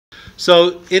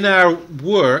So in our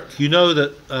work, you know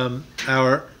that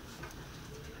our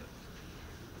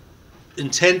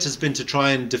intent has been to try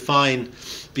and define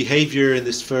behavior in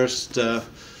this first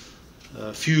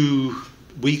few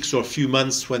weeks or few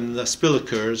months when the spill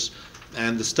occurs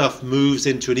and the stuff moves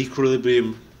into an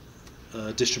equilibrium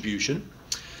distribution.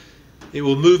 It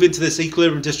will move into this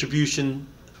equilibrium distribution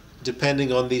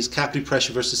depending on these capillary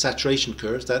pressure versus saturation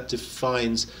curves. That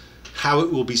defines how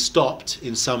it will be stopped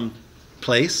in some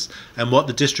place and what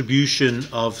the distribution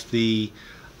of the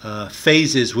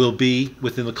phases will be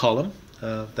within the column.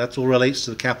 That all relates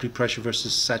to the capillary pressure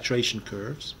versus saturation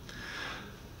curves.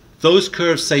 Those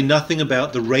curves say nothing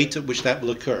about the rate at which that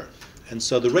will occur. And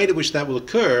so the rate at which that will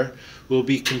occur will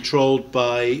be controlled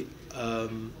by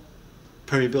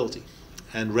permeability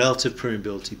and relative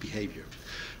permeability behavior.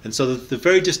 And so the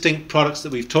very distinct products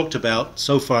that we've talked about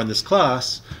so far in this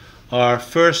class are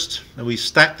first, and we've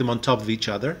stacked them on top of each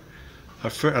other,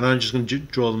 and I'm just going to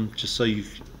draw them just so you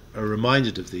are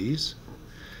reminded of these,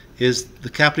 is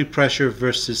the capillary pressure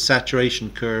versus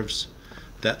saturation curves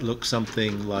that look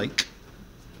something like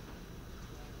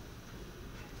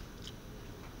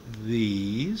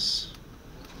these,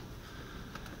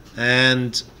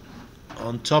 and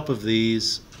on top of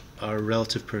these are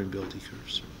relative permeability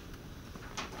curves,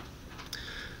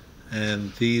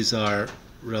 and these are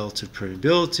relative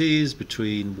permeabilities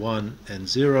between 1 and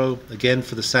 0, again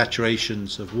for the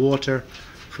saturations of water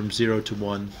from 0 to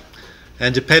 1.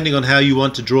 And depending on how you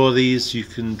want to draw these, you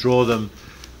can draw them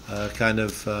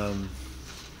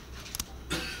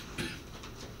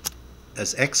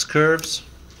as X curves,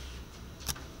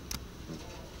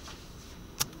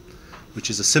 which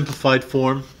is a simplified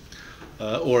form,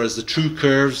 or as the true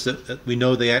curves that we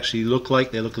know they actually look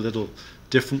like. They look a little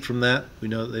different from that. We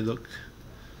know that they look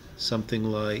something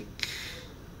like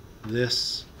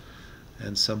this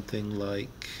and something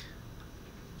like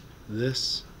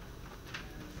this.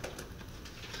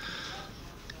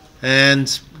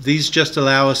 And these just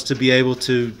allow us to be able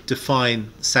to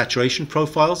define saturation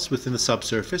profiles within the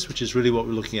subsurface, which is really what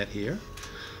we're looking at here,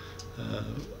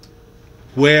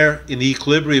 where in the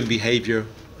equilibrium behavior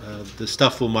the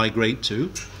stuff will migrate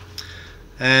to,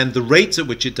 and the rates at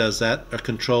which it does that are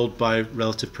controlled by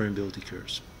relative permeability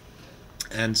curves.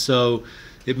 And so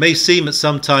it may seem at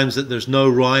some times that there's no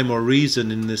rhyme or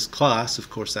reason in this class. Of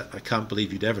course, I can't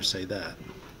believe you'd ever say that.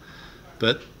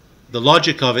 But the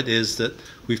logic of it is that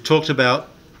we've talked about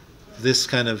this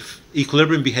kind of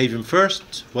equilibrium behavior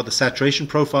first, what the saturation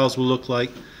profiles will look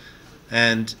like,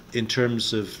 and in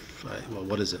terms of, well,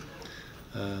 what is it?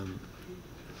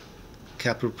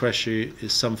 Capillary pressure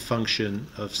is some function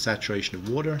of saturation of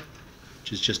water,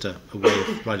 which is just a way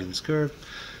of writing this curve.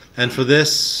 And for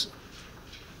this,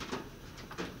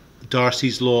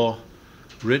 Darcy's law,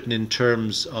 written in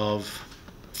terms of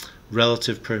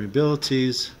relative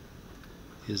permeabilities,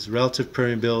 is relative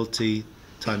permeability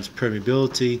times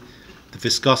permeability, the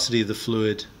viscosity of the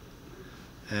fluid,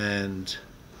 and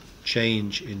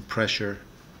change in pressure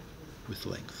with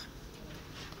length.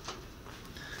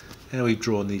 And we've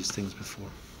drawn these things before.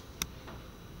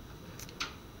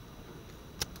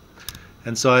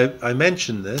 And so I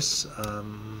mentioned this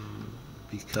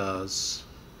because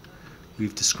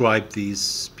we've described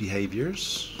these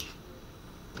behaviors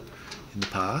in the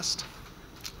past.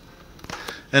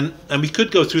 And we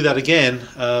could go through that again,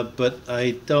 but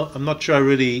I'm not sure I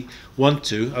really want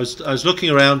to. I was looking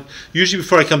around. Usually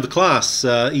before I come to class,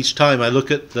 each time I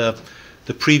look at the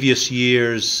previous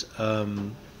year's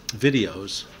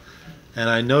videos, and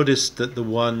I noticed that the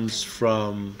ones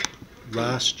from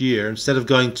last year, instead of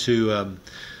going to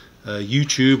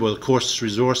YouTube or the course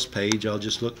resource page, I'll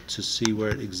just look to see where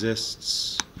it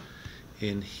exists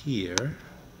in here,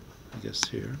 I guess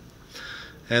here.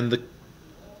 And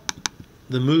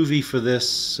the movie for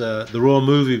this, the raw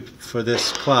movie for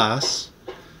this class,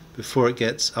 before it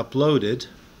gets uploaded,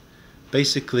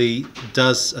 basically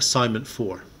does assignment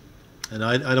 4. And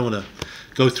I don't want to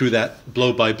go through that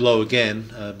blow by blow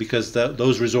again because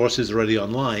those resources are already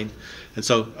online. And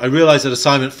so I realize that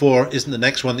assignment 4 isn't the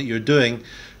next one that you're doing,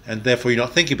 and therefore you're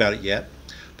not thinking about it yet.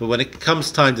 But when it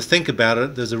comes time to think about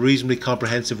it, there's a reasonably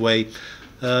comprehensive way,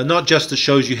 not just that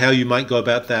shows you how you might go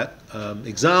about that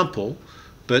example,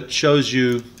 but shows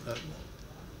you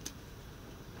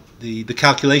the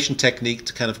calculation technique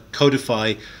to kind of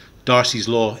codify Darcy's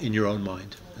law in your own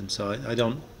mind. And so I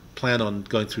don't plan on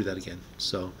going through that again.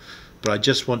 But I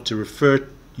just want to refer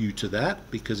you to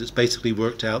that because it's basically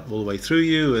worked out all the way through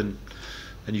you, and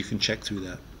you can check through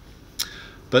that.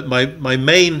 But my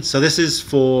main, so this is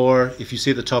for, if you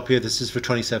see at the top here, this is for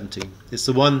 2017. It's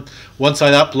the one, once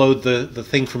I upload the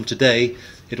thing from today,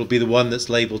 it'll be the one that's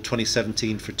labeled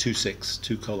 2017 for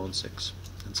 2:6,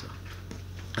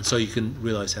 and so you can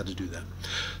realize how to do that.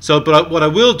 So, but what I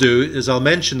will do is I'll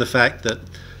mention the fact that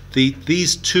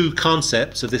these two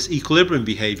concepts of this equilibrium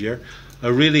behavior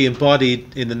are really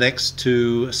embodied in the next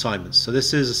two assignments. So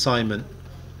this is assignment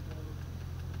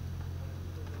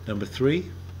number 3,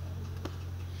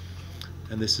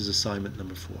 and this is assignment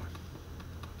number 4.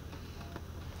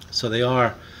 So they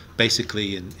are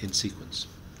basically in sequence.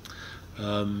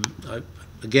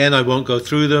 Again, I won't go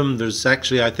through them. There's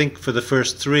actually, I think for the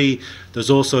first 3,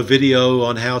 there's also a video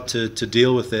on how to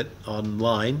deal with it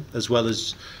online, as well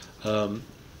as a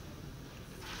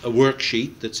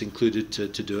worksheet that's included to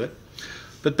do it.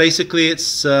 But basically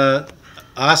it's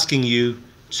asking you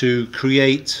to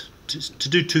create, to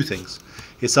do 2 things.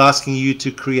 It's asking you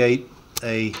to create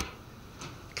a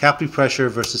capillary pressure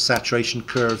versus saturation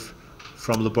curve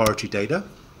from laboratory data.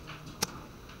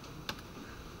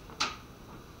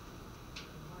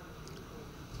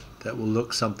 That will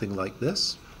look something like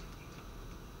this.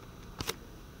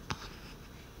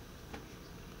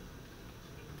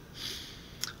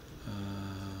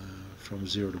 From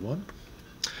 0 to 1.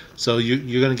 So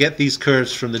you're going to get these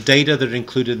curves from the data that are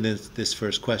included in this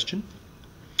first question.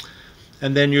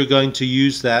 And then you're going to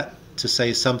use that to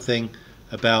say something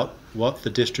about what the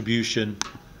distribution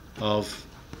of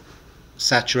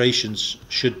saturations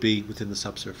should be within the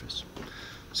subsurface.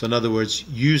 So in other words,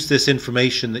 use this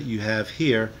information that you have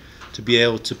here to be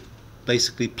able to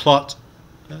basically plot.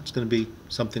 It's going to be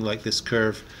something like this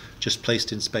curve just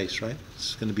placed in space, right?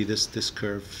 It's going to be this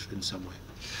curve in some way.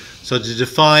 So to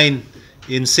define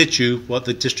in situ what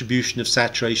the distribution of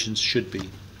saturations should be.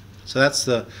 So that's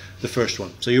the first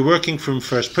one. So you're working from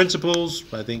first principles.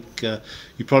 I think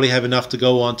you probably have enough to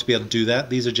go on to be able to do that.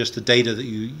 These are just the data that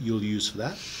you'll use for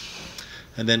that.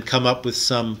 And then come up with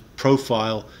some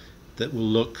profile that will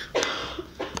look,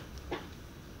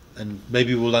 and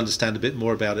maybe we'll understand a bit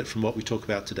more about it from what we talk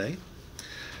about today.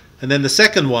 And then the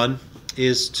second one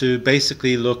is to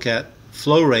basically look at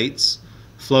flow rates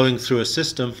flowing through a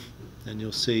system, and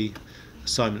you'll see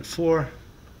assignment 4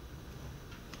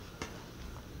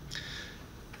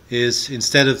 is,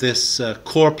 instead of this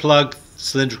core plug,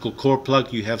 cylindrical core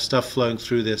plug, you have stuff flowing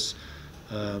through this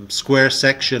square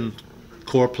section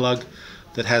core plug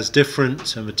that has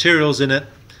different materials in it,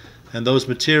 and those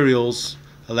materials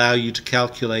allow you to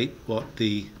calculate what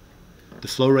the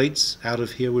flow rates out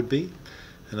of here would be.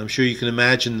 And I'm sure you can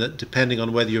imagine that depending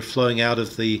on whether you're flowing out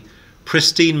of the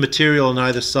pristine material on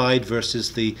either side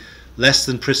versus the less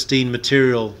than pristine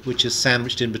material which is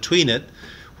sandwiched in between it,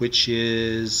 which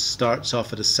starts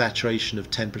off at a saturation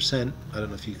of 10%. I don't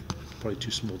know if probably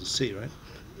too small to see, right?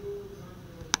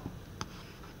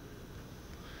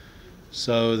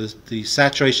 So the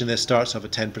saturation there starts off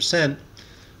at 10%.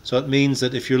 So it means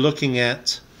that if you're looking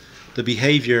at the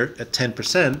behavior at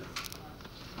 10%,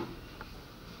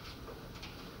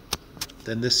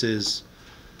 then this is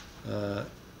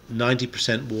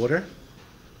 90% water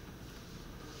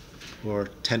or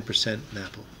 10%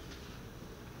 NAPL.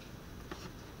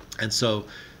 And so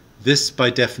this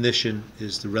by definition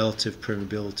is the relative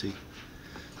permeability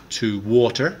to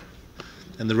water,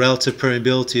 and the relative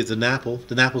permeability of the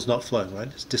NAPL's not flowing, right?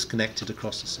 It's disconnected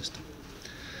across the system.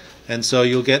 And so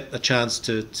you'll get a chance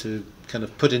to kind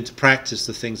of put into practice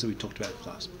the things that we talked about in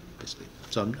class, basically.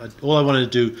 So all I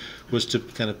wanted to do was to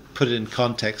kind of put it in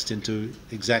context into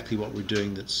exactly what we're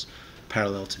doing that's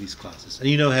parallel to these classes. And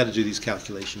you know how to do these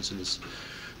calculations, and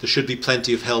there should be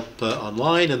plenty of help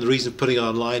online. And the reason putting it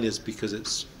online is because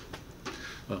it's,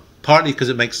 well, partly because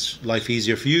it makes life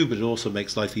easier for you, but it also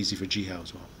makes life easy for GHOW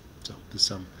as well. So there's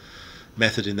some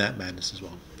method in that madness as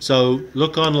well. So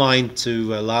look online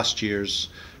to last year's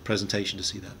presentation to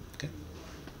see that. Okay.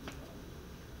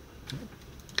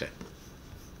 Okay.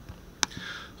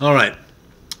 All right.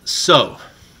 So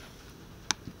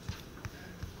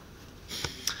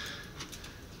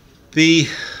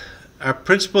our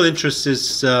principal interest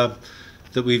is that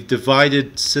we've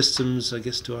divided systems. I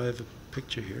guess, do I have a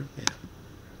picture here? Yeah.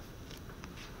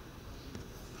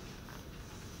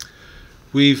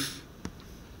 We've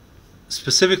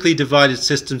specifically divided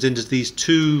systems into these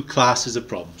 2 classes of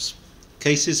problems.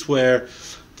 Cases where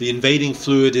the invading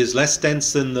fluid is less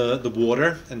dense than the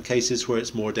water, and cases where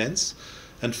it's more dense.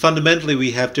 And fundamentally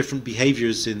we have different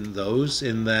behaviors in those,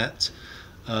 in that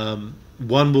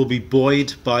one will be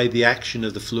buoyed by the action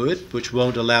of the fluid, which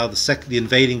won't allow the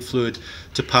invading fluid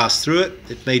to pass through it.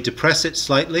 It may depress it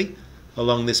slightly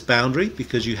along this boundary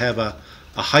because you have a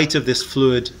height of this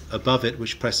fluid above it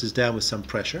which presses down with some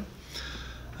pressure.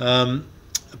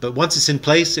 But once it's in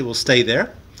place, it will stay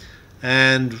there.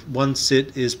 And once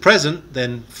it is present,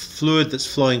 then fluid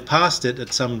that's flowing past it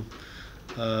at some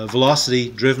velocity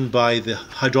driven by the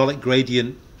hydraulic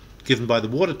gradient given by the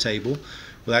water table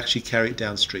will actually carry it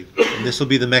downstream. And this will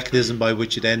be the mechanism by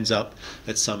which it ends up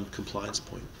at some compliance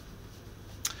point.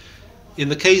 In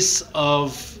the case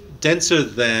of denser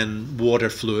than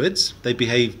water fluids, they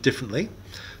behave differently.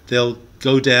 They'll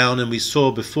go down, and we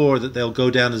saw before that they'll go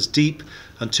down as deep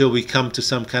until we come to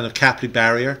some kind of capillary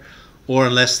barrier, or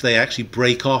unless they actually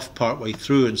break off partway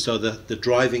through, and so the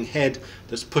driving head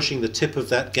that's pushing the tip of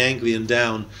that ganglion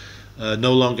down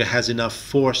no longer has enough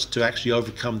force to actually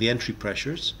overcome the entry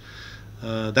pressures.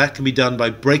 That can be done by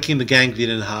breaking the ganglion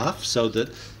in half, so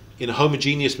that in a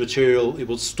homogeneous material it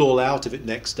will stall out if it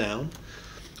necks down,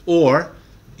 or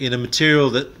in a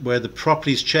material where the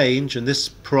properties change, and this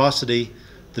porosity,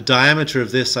 the diameter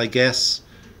of this, I guess,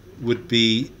 would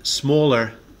be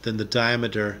smaller than the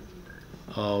diameter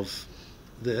of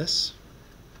this,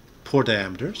 pore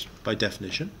diameters by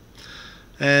definition.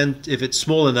 And if it's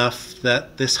small enough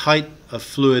that this height of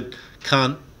fluid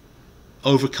can't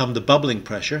overcome the bubbling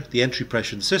pressure, the entry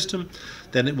pressure in the system,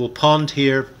 then it will pond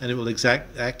here, and it will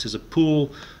act as a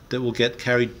pool that will get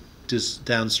carried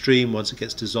downstream once it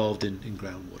gets dissolved in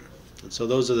groundwater. And so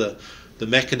those are the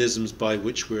mechanisms by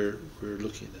which we're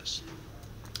looking at this.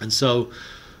 And so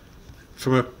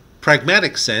from a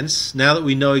pragmatic sense, now that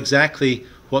we know exactly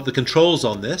what the controls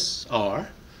on this are,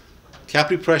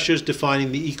 capillary pressures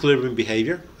defining the equilibrium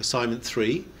behavior, assignment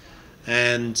 3,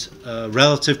 and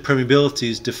relative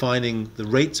permeabilities defining the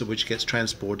rates at which it gets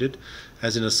transported,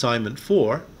 as in assignment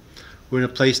 4, we're in a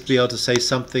place to be able to say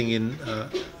something in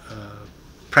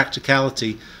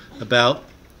practicality about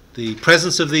the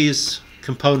presence of these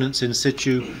components in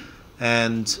situ,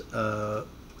 and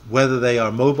whether they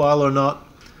are mobile or not,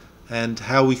 and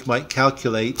how we might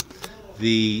calculate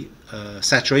the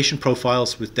saturation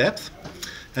profiles with depth,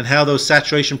 and how those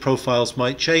saturation profiles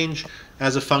might change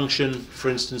as a function, for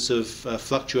instance, of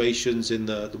fluctuations in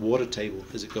the water table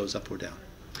as it goes up or down.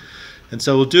 And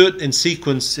so we'll do it in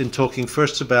sequence, in talking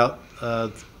first about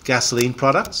gasoline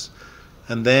products,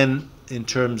 and then in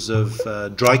terms of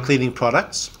dry cleaning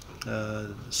products,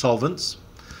 solvents,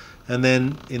 and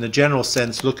then in a general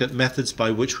sense look at methods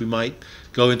by which we might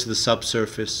go into the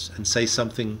subsurface and say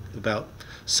something about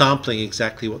sampling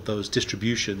exactly what those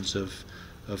distributions of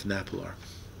NAPL are.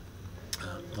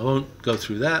 I won't go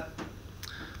through that,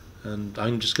 and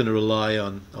I'm just going to rely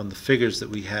on the figures that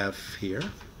we have here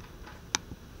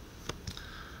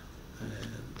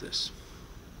and this.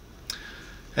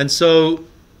 And so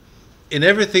in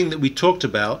everything that we talked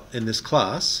about in this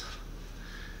class,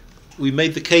 we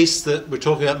made the case that we're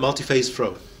talking about multiphase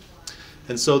flow.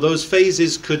 And so those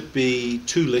phases could be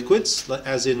two liquids,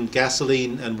 as in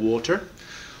gasoline and water,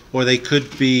 or they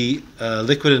could be a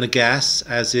liquid and a gas,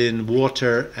 as in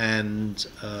water and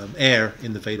air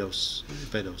in the vadose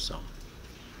zone.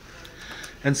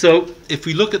 And so if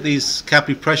we look at these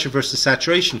capillary pressure versus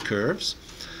saturation curves,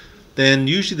 then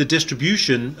usually the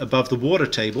distribution above the water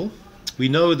table, we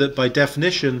know that by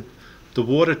definition the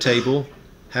water table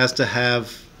has to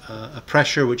have a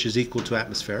pressure which is equal to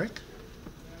atmospheric,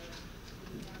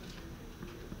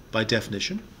 by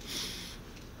definition.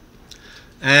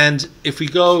 And if we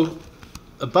go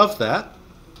above that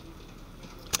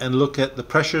and look at the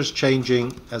pressures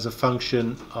changing as a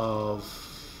function of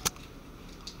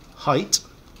height,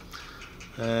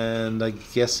 and I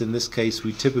guess in this case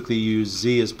we typically use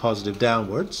z as positive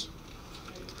downwards,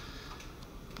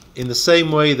 in the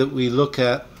same way that we look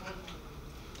at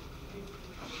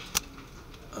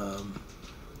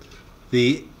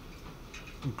the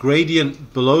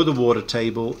gradient below the water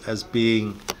table as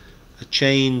being a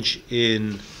change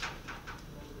in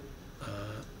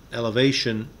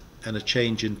elevation and a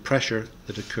change in pressure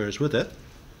that occurs with it.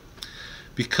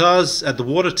 Because at the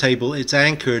water table it's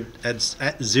anchored at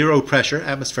zero pressure,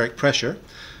 atmospheric pressure,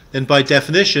 then by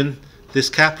definition this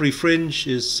capillary fringe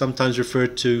is sometimes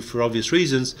referred to, for obvious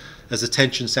reasons, as a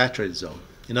tension saturated zone.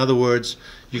 In other words,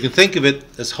 you can think of it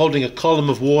as holding a column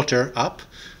of water up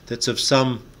that's of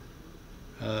some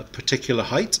particular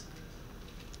height,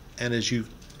 and as you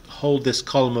hold this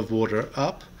column of water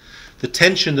up, the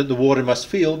tension that the water must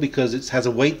feel, because it has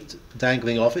a weight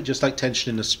dangling off it, just like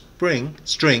tension in a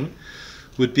string,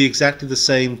 would be exactly the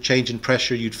same change in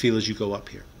pressure you'd feel as you go up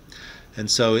here.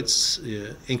 And so it's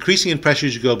increasing in pressure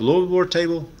as you go below the water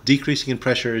table, decreasing in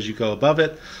pressure as you go above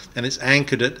it, and it's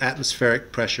anchored at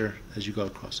atmospheric pressure as you go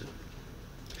across it.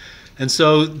 And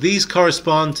so these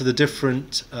correspond to the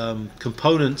different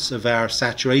components of our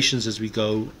saturations as we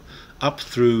go up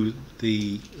through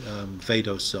the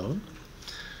vadose zone.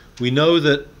 we know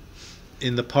that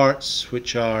in the parts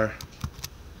which are,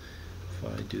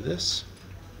 if I do this,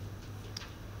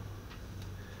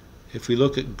 if we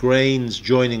look at grains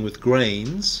joining with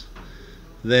grains,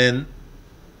 then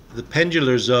the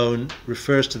pendular zone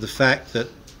refers to the fact that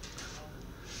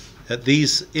at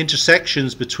these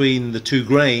intersections between the two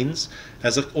grains,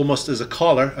 almost as a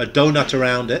collar, a donut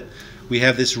around it, we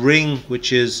have this ring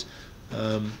which is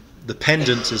the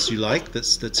pendant, as you like,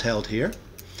 that's held here.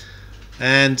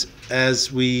 And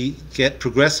as we get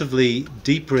progressively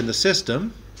deeper in the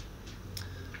system,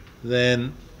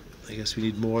 then I guess we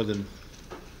need more than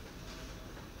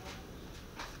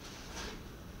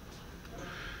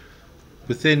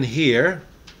within here.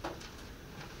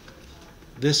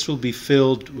 This will be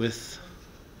filled with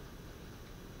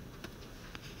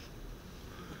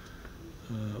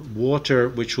water,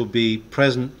 which will be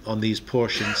present on these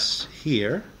portions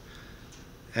here,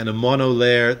 and a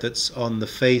monolayer that's on the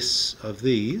face of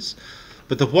these.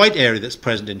 But the white area that's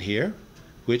present in here,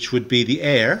 which would be the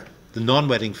air, the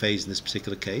non-wetting phase in this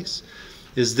particular case,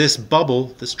 is this bubble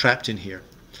that's trapped in here.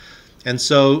 And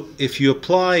so if you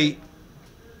apply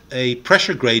a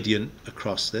pressure gradient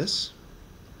across this,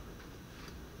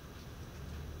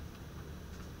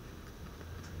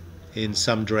 in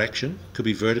some direction, could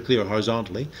be vertically or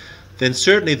horizontally, then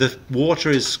certainly the water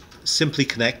is simply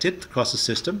connected across the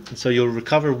system, and so you'll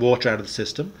recover water out of the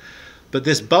system. But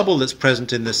this bubble that's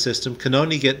present in this system can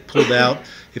only get pulled out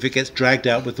if it gets dragged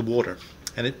out with the water.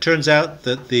 And it turns out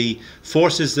that the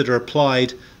forces that are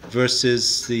applied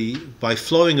versus by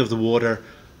flowing of the water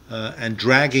and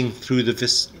dragging through the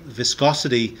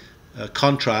viscosity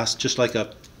contrast, just like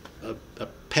a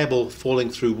pebble falling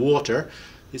through water,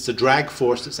 it's a drag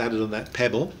force that's added on that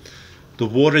pebble. The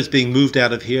water is being moved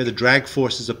out of here. The drag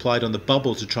force is applied on the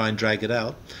bubble to try and drag it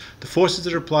out. The forces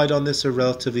that are applied on this are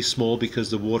relatively small because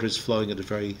the water is flowing at a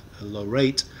very low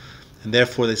rate, and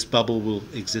therefore this bubble will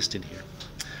exist in here.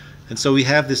 And so we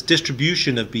have this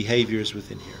distribution of behaviors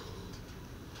within here.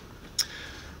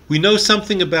 We know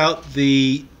something about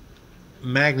the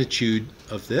magnitude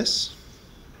of this.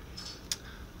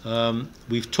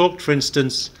 We've talked, for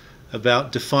instance,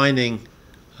 about defining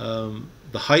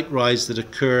the height rise that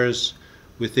occurs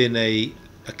within a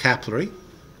capillary.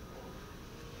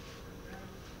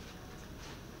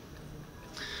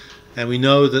 And we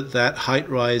know that that height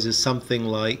rise is something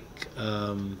like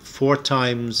 4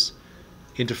 times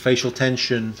interfacial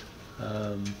tension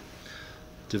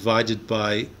divided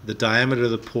by the diameter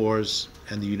of the pores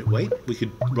and the unit weight. We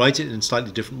could write it in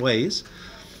slightly different ways,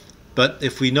 but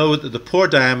if we know that the pore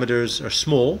diameters are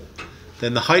small,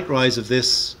 then the height rise of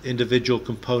this individual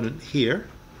component here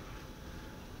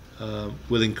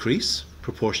will increase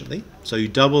proportionately. So you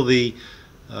double the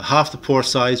half the pore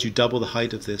size, you double the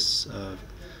height of this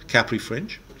capillary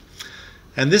fringe.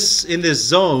 And this, in this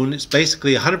zone, it's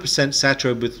basically 100%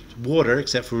 saturated with water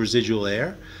except for residual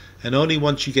air, and only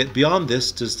once you get beyond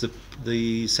this does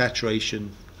the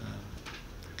saturation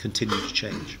continue to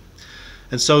change.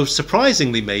 And so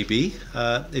surprisingly, maybe,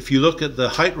 if you look at the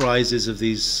height rises of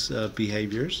these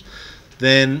behaviors,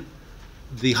 then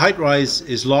the height rise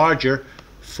is larger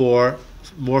for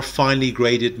more finely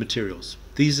graded materials.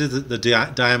 These are the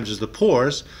diameters of the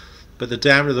pores, but the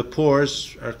diameter of the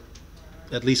pores are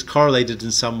at least correlated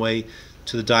in some way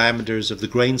to the diameters of the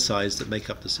grain size that make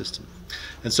up the system.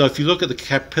 And so if you look at the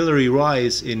capillary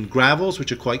rise in gravels,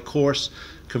 which are quite coarse,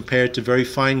 compared to very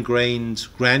fine-grained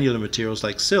granular materials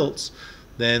like silts,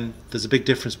 then there's a big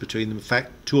difference between them. In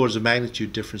fact, 2 orders of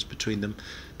magnitude difference between them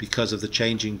because of the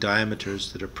changing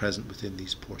diameters that are present within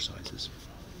these pore sizes.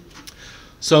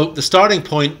 So the starting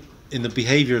point in the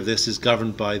behavior of this is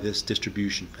governed by this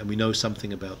distribution, and we know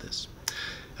something about this.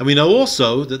 And we know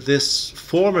also that this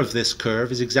form of this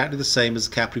curve is exactly the same as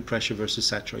the capillary pressure versus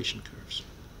saturation curves.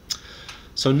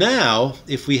 So now,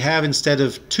 if we have, instead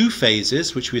of 2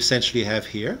 phases, which we essentially have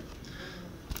here,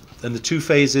 and the 2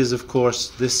 phases, of course,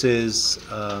 this is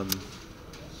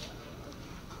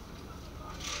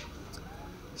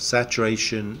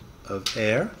saturation of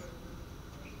air,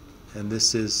 and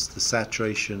this is the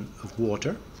saturation of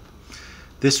water.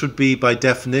 This would be, by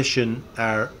definition,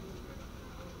 our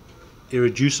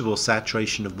irreducible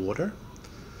saturation of water.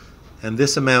 And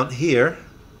this amount here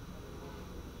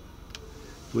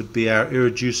would be our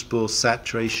irreducible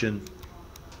saturation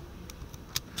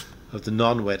of the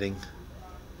non-wetting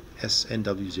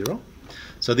SNW0.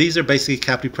 So these are basically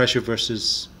capillary pressure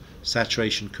versus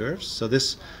saturation curves. So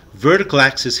this vertical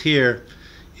axis here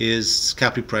is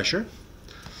capillary pressure.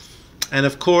 And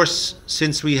of course,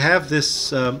 since we have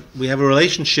this, we have a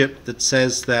relationship that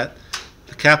says that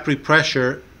the capillary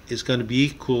pressure is going to be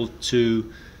equal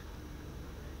to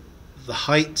the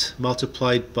height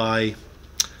multiplied by,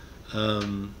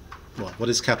 well, what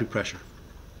is capillary pressure?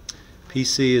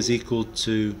 PC is equal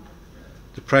to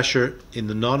the pressure in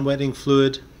the non-wetting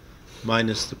fluid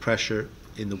minus the pressure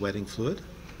in the wetting fluid.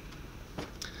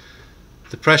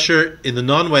 The pressure in the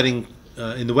non-wetting,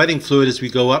 in the wetting fluid as we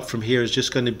go up from here is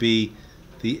just going to be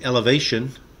the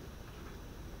elevation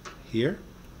here,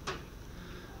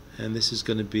 and this is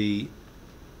going to be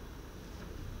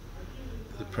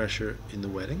the pressure in the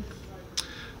wetting.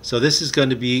 So this is going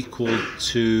to be equal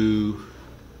to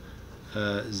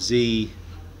Z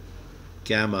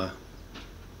gamma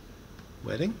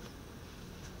wetting.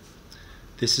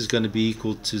 This is going to be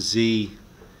equal to Z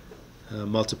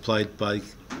multiplied by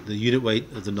the unit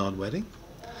weight of the non-wetting.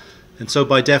 And so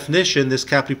by definition, this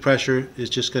capillary pressure is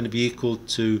just going to be equal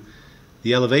to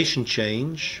the elevation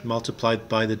change multiplied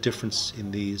by the difference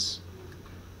in these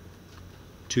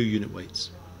two unit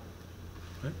weights.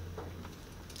 Right?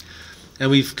 And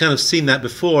we've kind of seen that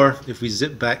before. If we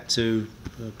zip back to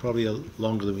probably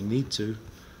longer than we need to,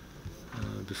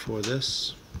 before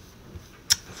this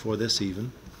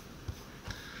even.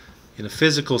 In a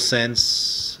physical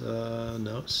sense,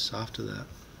 no, it's after that.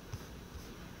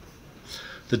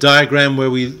 The diagram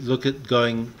where we look at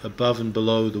going above and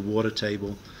below the water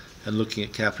table and looking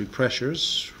at capillary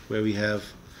pressures, where we have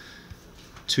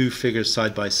two figures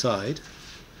side by side.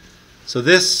 So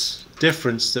this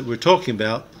difference that we're talking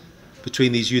about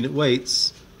between these unit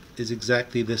weights is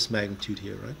exactly this magnitude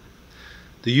here, right?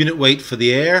 The unit weight for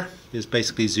the air is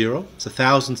basically 0. It's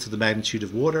 1,000th of the magnitude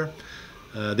of water.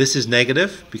 This is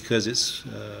negative because it's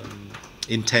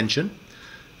in tension.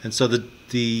 And so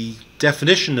the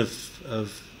definition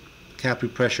of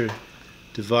capillary pressure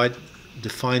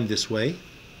defined this way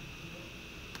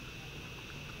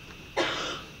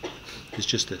is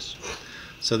just this.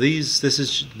 So this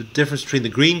is the difference between the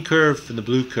green curve and the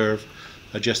blue curve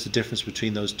are just the difference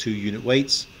between those two unit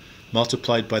weights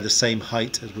multiplied by the same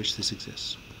height at which this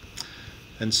exists.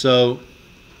 And so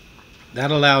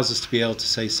that allows us to be able to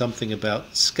say something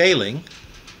about scaling,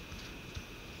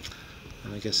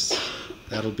 and I guess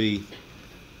that'll be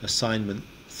assignment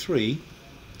 3,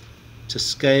 to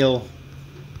scale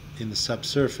in the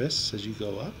subsurface as you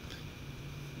go up.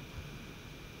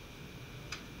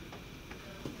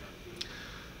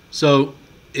 So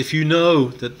if you know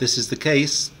that this is the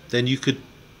case, then you could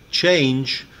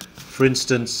change, for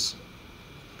instance,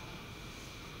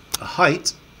 a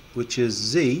height, which is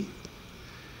Z.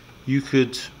 You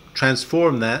could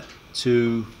transform that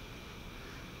to,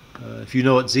 if you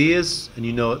know what Z is and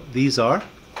you know what these are,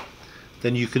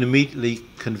 then you can immediately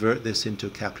convert this into a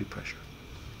capillary pressure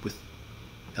with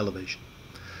elevation.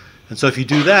 And so if you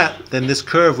do that, then this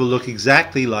curve will look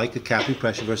exactly like a capillary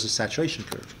pressure versus saturation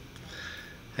curve.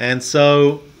 And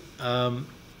so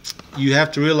you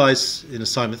have to realize in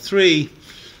assignment 3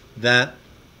 that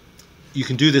you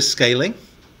can do this scaling,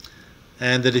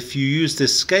 and that if you use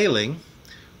this scaling,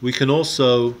 we can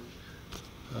also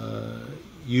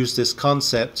use this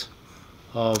concept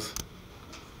of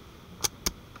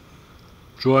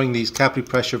drawing these capillary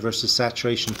pressure versus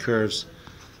saturation curves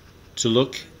to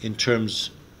look in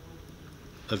terms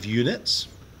of units.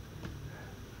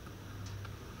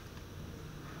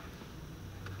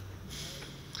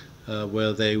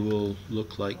 Where they will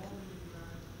look like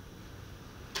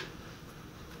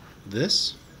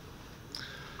this.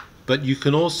 But you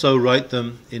can also write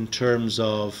them in terms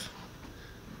of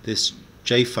this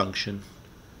J function,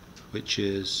 which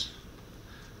is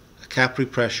a capillary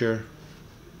pressure,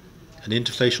 an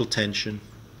interfacial tension,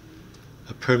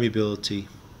 a permeability,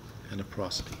 and a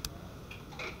porosity,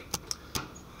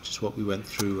 which is what we went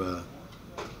through the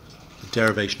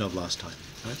derivation of last time.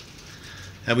 Right?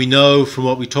 And we know from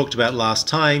what we talked about last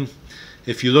time,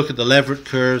 if you look at the Leverett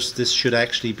curves, this should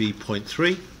actually be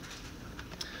 0.3,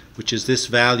 which is this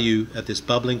value at this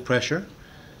bubbling pressure,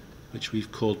 which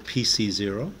we've called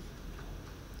PC0,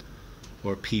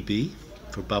 or PB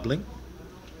for bubbling.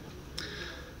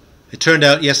 It turned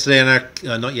out yesterday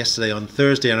on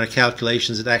Thursday on our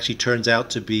calculations, it actually turns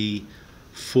out to be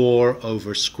 4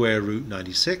 over square root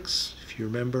 96, if you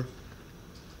remember.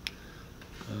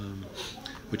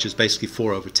 Which is basically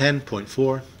 4 over 10,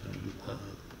 0.4,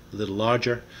 a little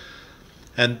larger.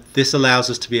 And this allows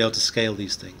us to be able to scale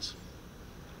these things.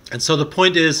 And so the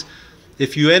point is,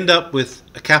 if you end up with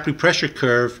a capillary pressure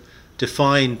curve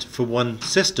defined for one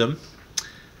system,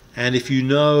 and if you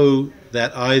know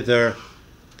that either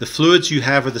the fluids you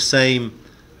have are the same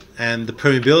and the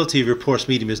permeability of your porous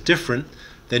medium is different,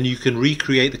 then you can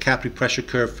recreate the capillary pressure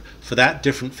curve for that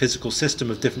different physical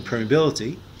system of different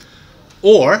permeability.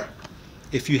 Or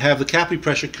if you have the capillary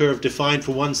pressure curve defined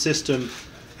for one system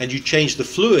and you change the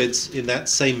fluids in that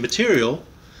same material,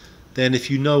 then if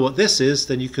you know what this is,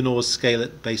 then you can always scale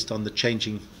it based on the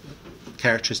changing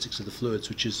characteristics of the fluids,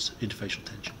 which is interfacial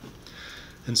tension.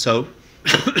 And so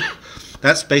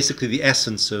that's basically the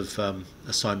essence of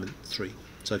assignment 3.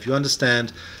 So if you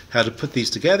understand how to put these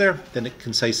together, then it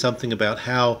can say something about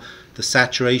how the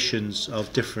saturations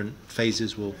of different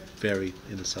phases will vary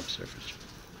in the subsurface.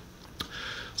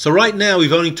 So right now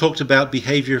we've only talked about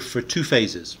behavior for 2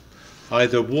 phases,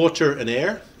 either water and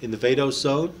air in the vadose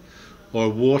zone, or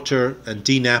water and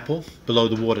DNAPL below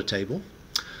the water table.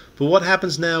 But what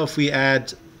happens now if we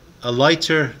add a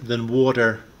lighter than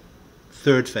water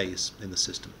 3rd phase in the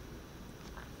system?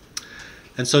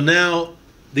 And so now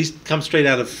these come straight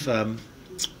out of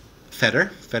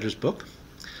Fetter's book.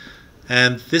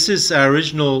 And this is our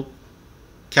original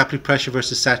capillary pressure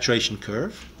versus saturation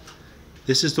curve.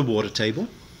 This is the water table,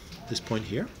 this point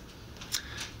here.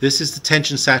 This is the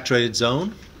tension saturated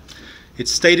zone.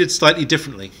 It's stated slightly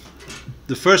differently.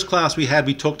 The first class we had,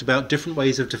 we talked about different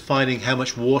ways of defining how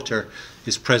much water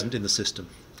is present in the system.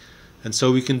 And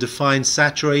so we can define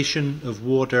saturation of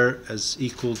water as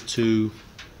equal to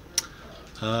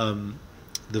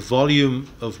the volume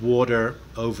of water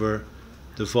over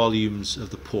the volumes of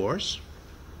the pores.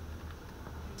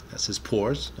 That says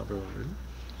pores, not very well written.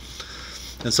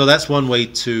 And so that's one way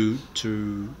to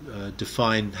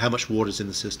define how much water is in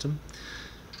the system.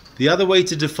 The other way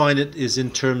to define it is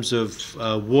in terms of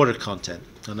water content.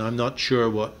 And I'm not sure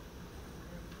what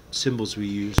symbols we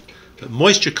use, but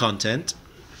moisture content,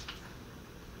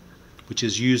 which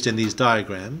is used in these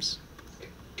diagrams,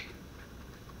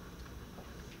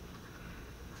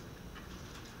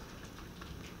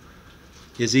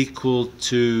 is equal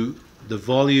to the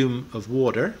volume of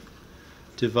water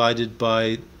divided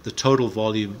by the total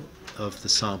volume of the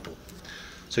sample.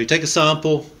 So you take a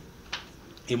sample.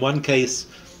 In one case,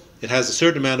 it has a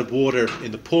certain amount of water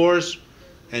in the pores,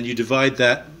 and you divide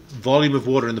that volume of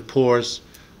water in the pores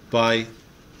by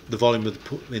the volume of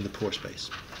in the pore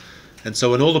space. And so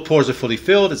when all the pores are fully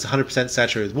filled, it's 100%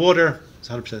 saturated with water. It's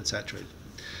 100% saturated.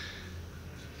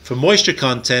 For moisture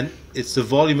content, it's the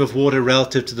volume of water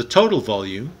relative to the total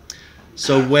volume.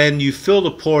 So when you fill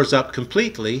the pores up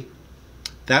completely,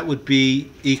 that would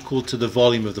be equal to the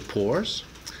volume of the pores.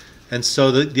 And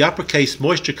so the uppercase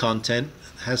moisture content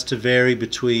has to vary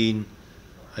between,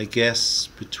 I guess,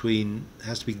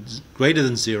 has to be greater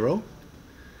than 0,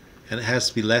 and it has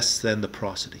to be less than the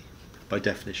porosity, by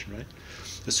definition, right?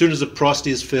 As soon as the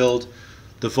porosity is filled,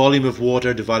 the volume of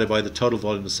water divided by the total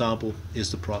volume of the sample is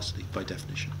the porosity, by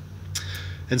definition.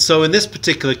 And so in this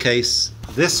particular case,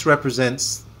 this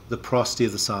represents the porosity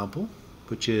of the sample,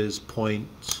 which is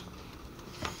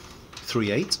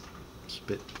 0.38. It's a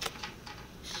bit.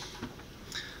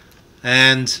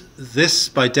 And this,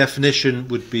 by definition,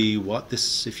 would be what?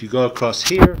 This, if you go across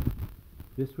here,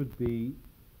 this would be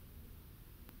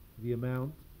the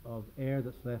amount of air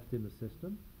that's left in the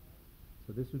system.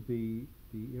 So this would be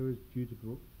the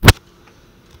irreducible.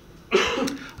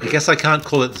 I guess I can't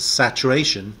call it the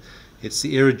saturation. It's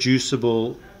the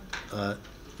irreducible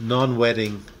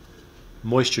non-wetting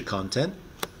moisture content.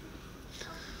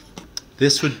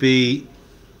 This would be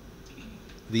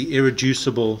the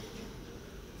irreducible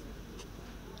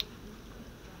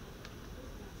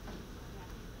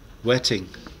wetting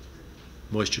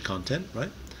moisture content, right?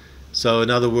 So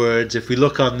in other words, if we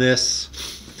look on this,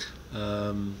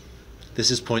 this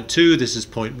is 0.2, this is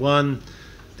 0.1,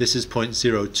 this is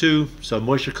 0.02. So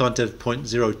moisture content of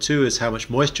 0.02 is how much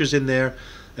moisture is in there.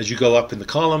 As you go up in the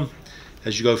column,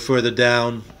 as you go further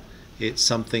down, it's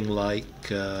something like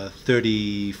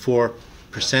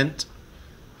 34%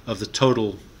 of the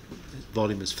total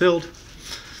volume is filled.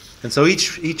 And so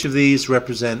each of these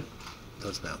represent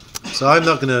those now. So I'm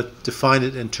not going to define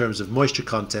it in terms of moisture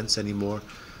contents anymore,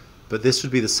 but this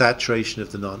would be the saturation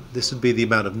of this would be the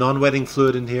amount of non-wetting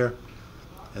fluid in here,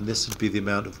 and this would be the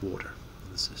amount of water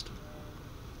in the system.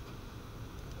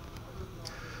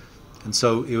 And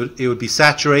so it would be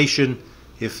saturation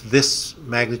if this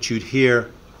magnitude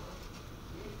here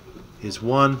is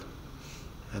 1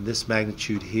 and this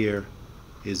magnitude here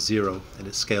is 0, and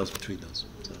it scales between those.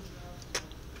 So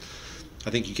I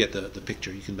think you get the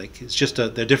picture. You can make it's just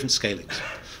they're different scalings.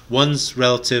 One's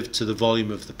relative to the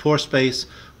volume of the pore space,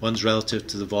 one's relative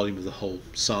to the volume of the whole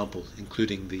sample,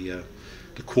 including the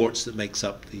quartz that makes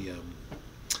up the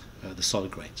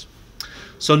solid grains.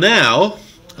 So now,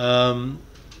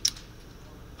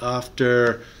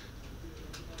 after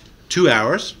 2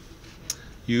 hours,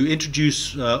 you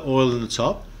introduce oil in the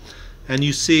top, and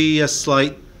you see a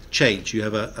slight change. You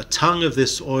have a tongue of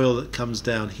this oil that comes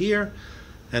down here,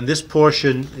 and this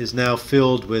portion is now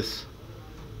filled with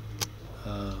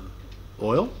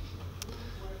oil.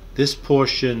 This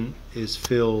portion is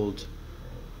filled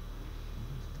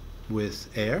with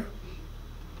air.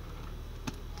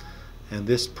 And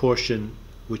this portion,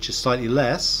 which is slightly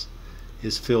less,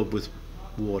 is filled with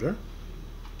water.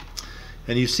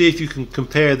 And you see, if you can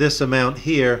compare this amount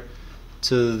here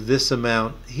to this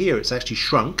amount here, it's actually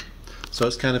shrunk. So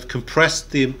it's kind of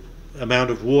compressed the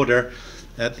amount of water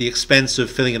at the expense of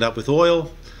filling it up with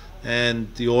oil,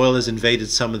 and the oil has invaded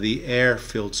some of the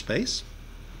air-filled space.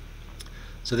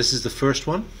 So this is the first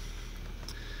one.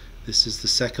 This is the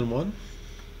second one.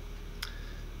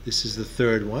 This is the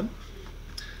third one.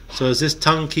 So as this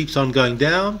tongue keeps on going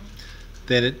down,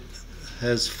 then it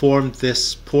has formed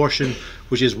this portion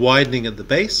which is widening at the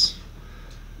base,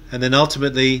 and then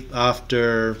ultimately,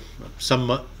 after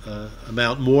some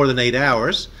amount more than 8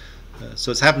 hours,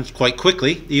 so it's happened quite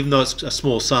quickly, even though it's a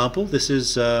small sample. This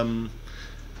is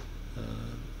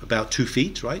about 2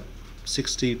 feet, right?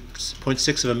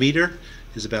 60.6 of a meter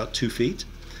is about 2 feet.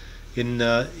 In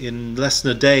less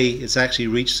than a day, it's actually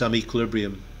reached some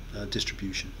equilibrium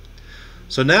distribution.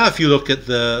 So now, if you look at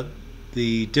the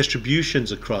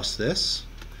distributions across this,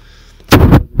 if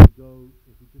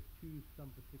we just choose some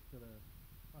particular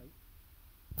height,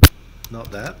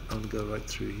 not that, I'm going to go right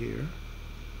through here.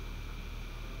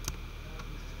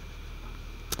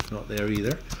 Not there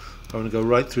either. I'm going to go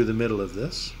right through the middle of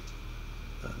this.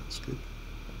 That's good.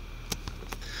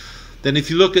 Then if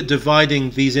you look at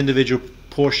dividing these individual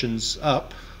portions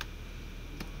up,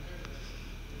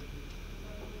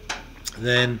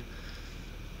 then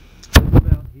this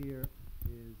amount here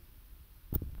is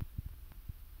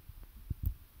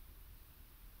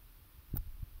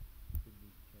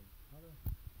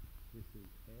this is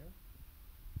air.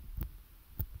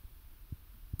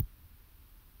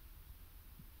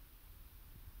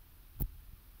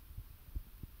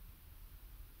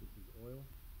 This is oil.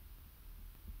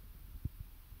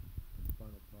 And the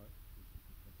final part is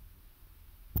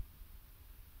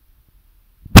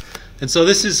the. And so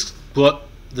this is what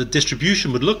the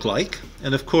distribution would look like.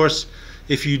 And of course,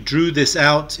 if you drew this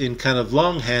out in kind of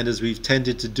longhand, as we've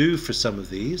tended to do for some of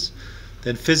these,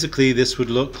 then physically this would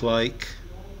look like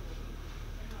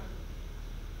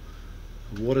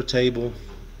a water table.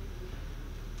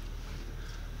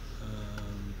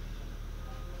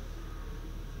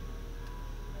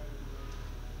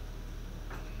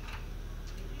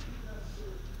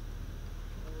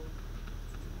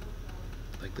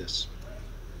 Like this.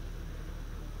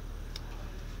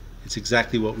 It's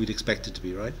exactly what we'd expect it to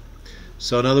be, right?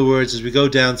 So in other words, as we go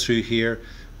down through here,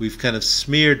 we've kind of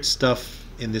smeared stuff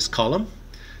in this column.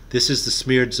 This is the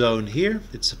smeared zone here.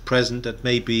 It's present at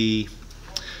maybe,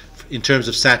 in terms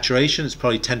of saturation, it's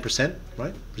probably 10%,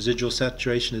 right? Residual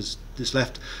saturation is this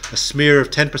left. A smear of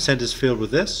 10% is filled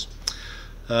with this.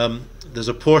 There's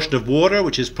a portion of water,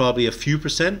 which is probably a few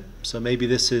percent. So maybe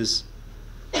this is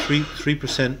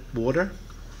 3% water.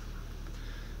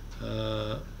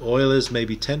 Oil is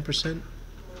maybe 10%,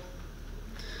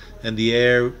 and the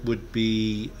air would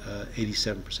be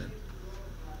 87%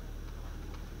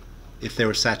 if there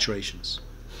were saturations.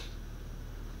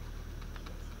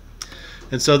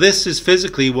 And so this is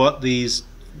physically what these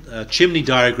chimney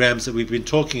diagrams that we've been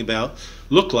talking about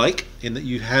look like, in that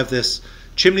you have this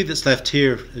chimney that's left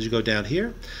here as you go down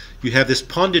here. You have this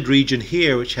ponded region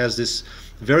here which has this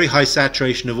very high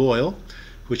saturation of oil,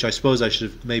 which I suppose I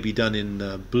should have maybe done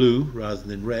in blue rather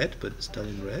than red, but it's done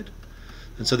in red.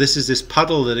 And so this is this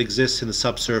puddle that exists in the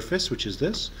subsurface, which is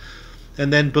this.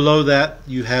 And then below that,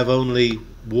 you have only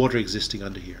water existing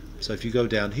under here. So if you go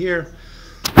down here,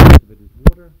 most of it is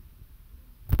water.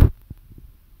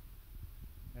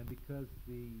 And because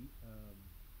the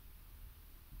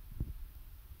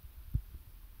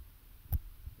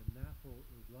NAPL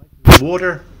is like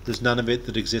water, there's none of it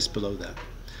that exists below that.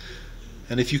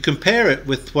 And if you compare it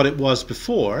with what it was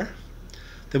before,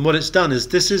 then what it's done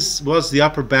is was the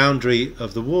upper boundary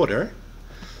of the water,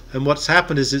 and what's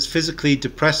happened is it's physically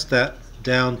depressed that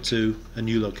down to a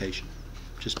new location,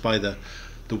 just by the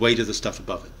weight of the stuff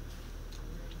above it.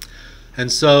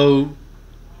 And so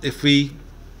if we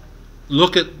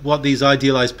look at what these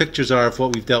idealized pictures are of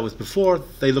what we've dealt with before,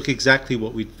 they look exactly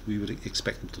what we would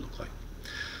expect them to look like.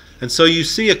 And so you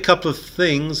see a couple of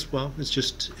things. Well, it's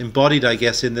just embodied, I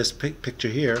guess, in this picture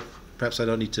here. Perhaps I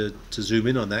don't need to zoom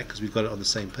in on that because we've got it on the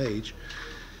same page.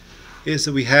 Is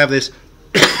that we have this,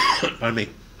 pardon me,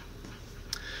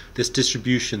 this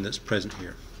distribution that's present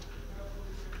here.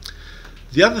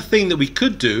 The other thing that we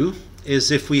could do is,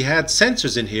 if we had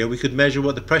sensors in here, we could measure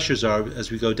what the pressures are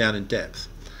as we go down in depth.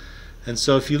 And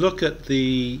so if you look at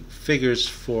the figures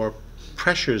for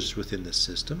pressures within this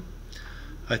system,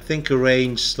 I think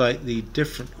arranged slightly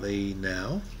differently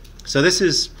now. So this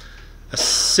is a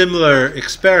similar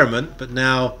experiment, but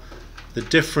now the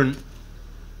different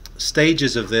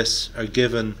stages of this are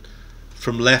given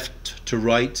from left to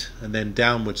right and then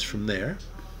downwards from there.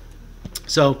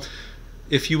 So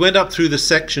if you went up through the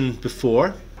section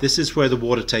before, this is where the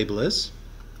water table is.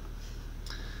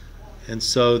 And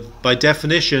so by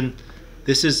definition,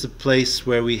 this is the place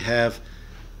where we have,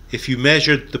 if you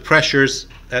measured the pressures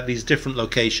at these different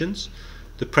locations,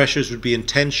 the pressures would be in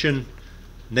tension,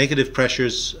 negative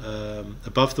pressures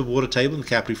above the water table in the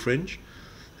capillary fringe,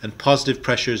 and positive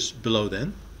pressures below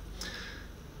them.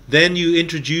 Then you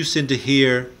introduce into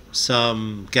here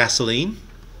some gasoline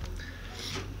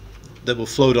that will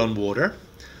float on water,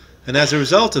 and as a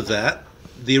result of that,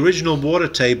 the original water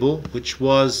table, which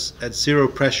was at zero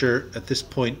pressure at this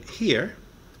point here,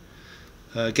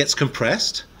 gets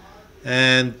compressed,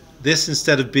 and this,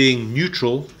 instead of being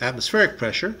neutral atmospheric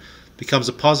pressure, becomes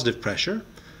a positive pressure.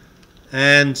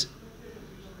 And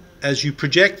as you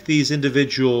project these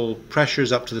individual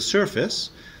pressures up to the surface,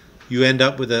 you end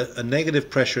up with a negative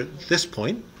pressure at this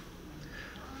point.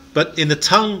 But in the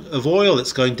tongue of oil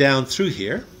that's going down through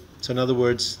here, so in other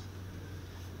words,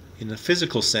 in a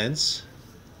physical sense,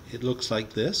 it looks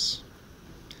like this,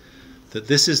 that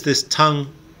this is this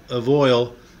tongue of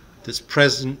oil that's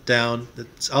present down,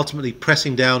 that's ultimately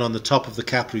pressing down on the top of the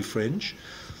capillary fringe,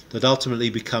 that ultimately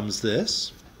becomes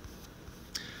this.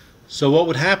 So what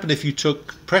would happen if you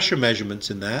took pressure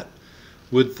measurements in that,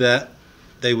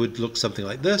 they would look something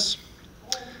like this.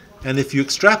 And if you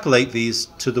extrapolate these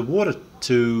to the water,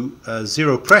 to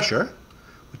zero pressure,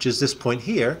 which is this point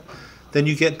here, then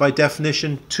you get by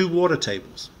definition two water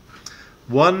tables.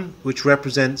 One which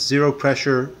represents zero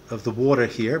pressure of the water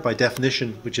here, by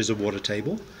definition, which is a water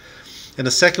table, and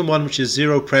a second one which is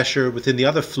zero pressure within the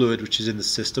other fluid which is in the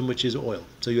system, which is oil.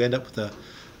 So you end up with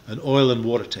an oil and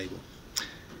water table.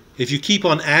 If you keep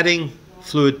on adding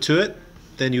fluid to it,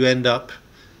 then you end up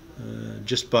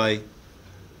just by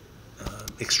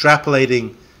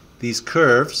extrapolating these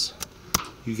curves,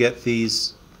 you get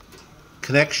these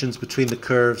connections between the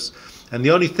curves, and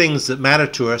the only things that matter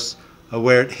to us are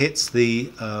where it hits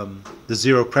the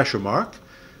zero pressure mark,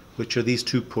 which are these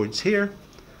 2 points here,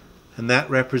 and that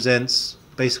represents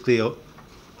basically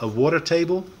a water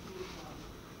table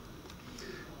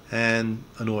and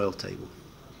an oil table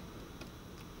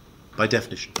by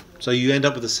definition. So you end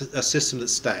up with a system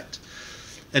that's stacked,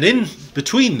 and in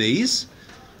between these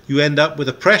you end up with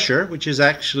a pressure which is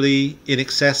actually in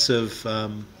excess of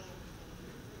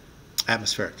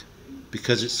atmospheric,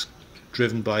 because it's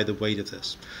driven by the weight of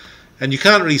this. And you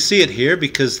can't really see it here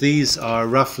because these are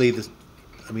roughly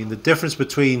the difference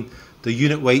between the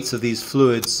unit weights of these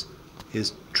fluids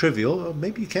is trivial, or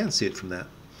maybe you can see it from that.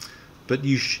 But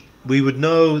we would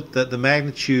know that the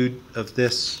magnitude of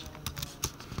this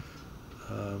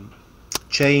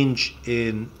change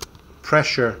in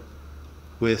pressure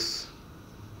with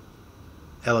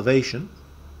elevation,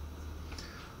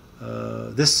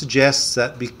 this suggests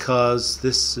that because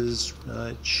this is,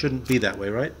 it shouldn't be that way,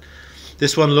 right?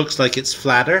 This one looks like it's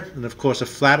flatter, and of course a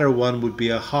flatter one would be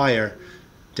a higher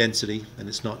density, and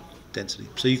it's not density.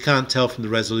 So you can't tell from the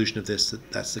resolution of this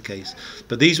that that's the case.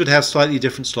 But these would have slightly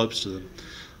different slopes to them.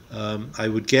 I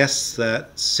would guess that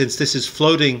since this is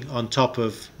floating on top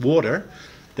of water,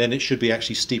 then it should be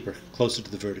actually steeper, closer to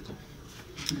the vertical.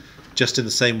 Just in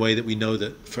the same way that we know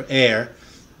that for air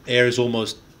is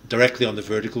almost directly on the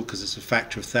vertical because it's a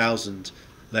factor of 1,000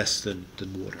 less than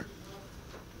water.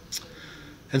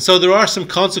 And so there are some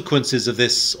consequences of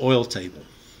this oil table.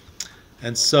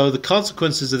 And so the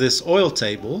consequences of this oil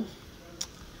table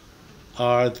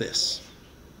are this.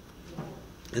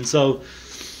 And so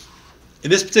in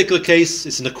this particular case,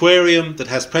 it's an aquarium that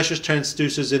has pressure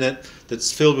transducers in it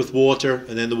that's filled with water,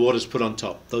 and then the water is put on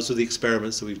top. Those are the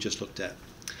experiments that we've just looked at.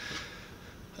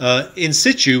 In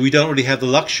situ, we don't really have the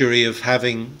luxury of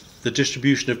having the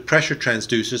distribution of pressure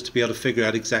transducers to be able to figure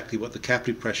out exactly what the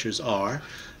capillary pressures are,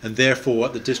 and therefore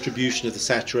what the distribution of the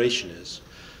saturation is.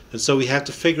 And so we have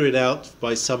to figure it out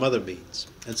by some other means.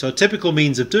 And so a typical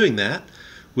means of doing that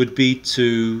would be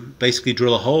to basically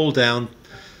drill a hole down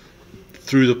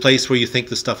through the place where you think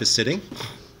the stuff is sitting.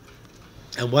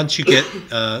 And once you get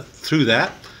through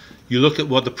that, you look at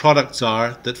what the products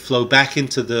are that flow back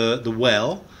into the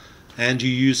well, and you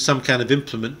use some kind of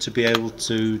implement to be able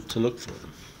to look for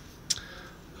them.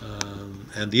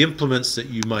 And the implements that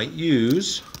you might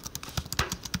use,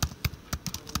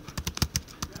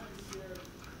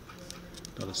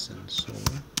 not a sensor,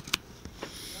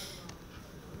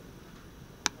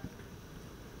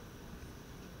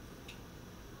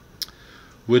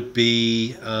 would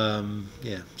be,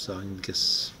 yeah, so I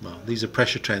guess, well, these are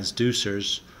pressure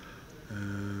transducers.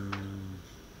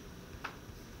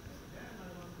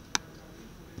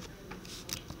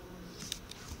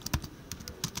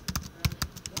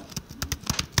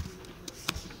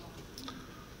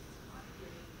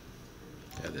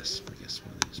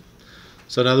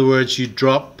 So in other words, you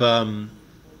drop down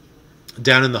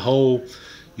in the hole,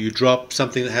 you drop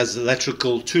something that has two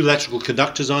electrical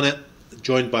conductors on it,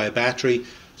 joined by a battery.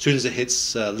 As soon as it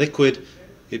hits liquid,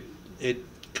 it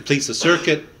completes the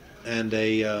circuit, and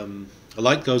a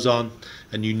light goes on,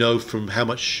 and you know from how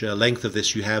much length of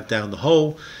this you have down the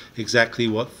hole exactly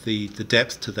what the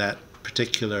depth to that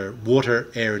particular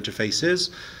water-air interface is.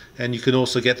 And you can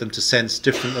also get them to sense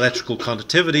different electrical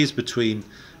conductivities between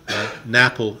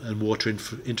NAPL and water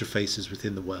interfaces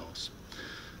within the wells.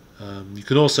 You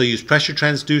can also use pressure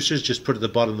transducers, just put at the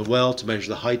bottom of the well to measure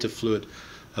the height of fluid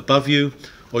above you,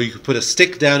 or you could put a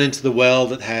stick down into the well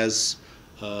that has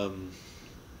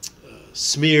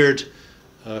smeared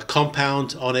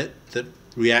compound on it that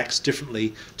reacts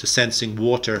differently to sensing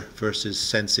water versus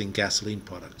sensing gasoline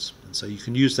products. And so you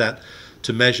can use that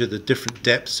to measure the different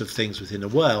depths of things within a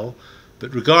well,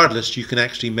 but regardless, you can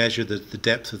actually measure the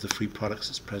depth of the free products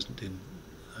that's present in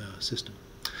a system.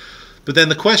 But then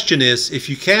the question is, if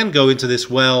you can go into this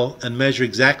well and measure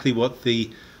exactly what the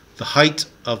height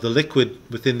of the liquid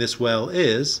within this well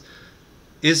is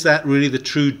that really the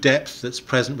true depth that's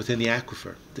present within the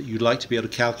aquifer that you'd like to be able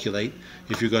to calculate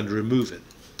if you're going to remove it?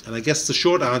 And I guess the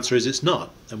short answer is it's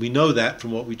not, and we know that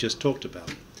from what we just talked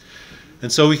about.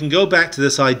 And so we can go back to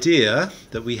this idea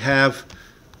that we have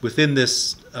within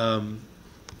this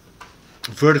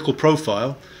vertical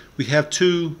profile, we have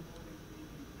two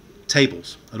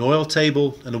tables, an oil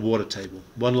table and a water table.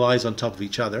 One lies on top of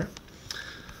each other.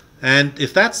 And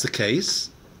if that's the case,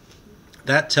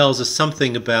 that tells us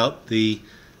something about the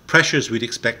pressures we'd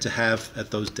expect to have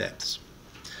at those depths.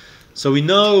 So we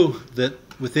know that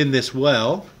within this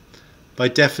well, by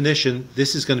definition,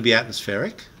 this is going to be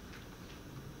atmospheric.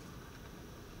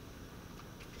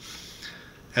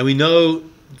 And we know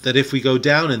that if we go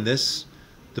down in this,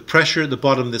 the pressure at the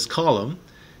bottom of this column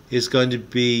is going to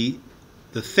be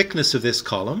the thickness of this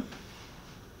column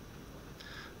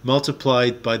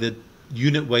multiplied by the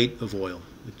unit weight of oil,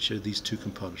 which are these two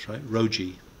components, right? Rho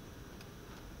G.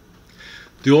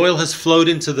 The oil has flowed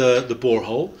into the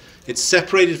borehole. It's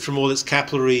separated from all its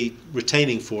capillary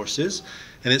retaining forces,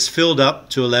 and it's filled up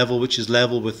to a level which is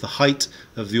level with the height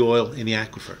of the oil in the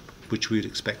aquifer, which we would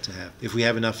expect to have, if we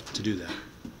have enough to do that.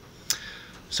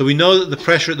 So we know that the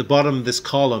pressure at the bottom of this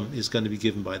column is going to be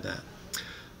given by that.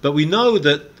 But we know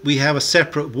that we have a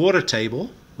separate water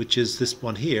table, which is this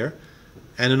one here,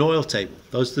 and an oil table.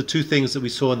 Those are the two things that we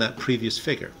saw in that previous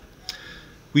figure.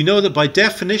 We know that by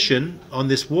definition on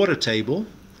this water table,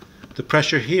 the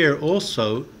pressure here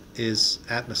also is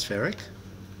atmospheric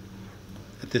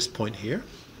at this point here.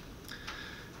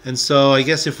 And so I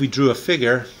guess if we drew a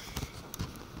figure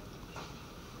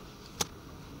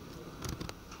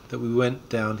that we went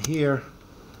down here,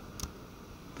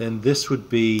 then this would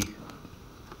be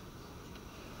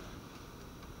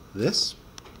this,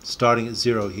 starting at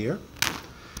 0 here.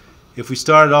 If we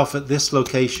started off at this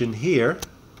location here,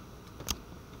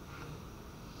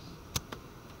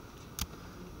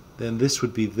 then this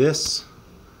would be this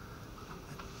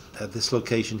at this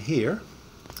location here.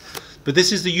 But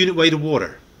this is the unit weight of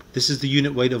water. This is the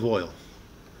unit weight of oil.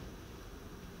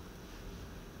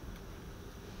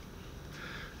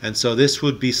 And so this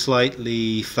would be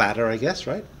slightly flatter, I guess,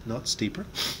 right? Not steeper.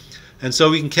 And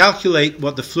so we can calculate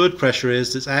what the fluid pressure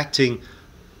is that's acting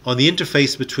on the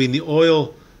interface between the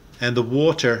oil and the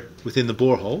water within the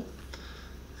borehole.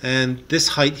 And this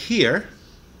height here,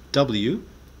 W,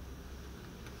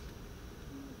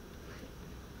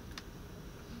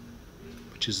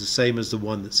 which is the same as the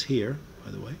one that's here,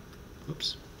 by the way,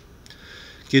 oops,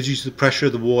 gives you the pressure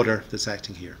of the water that's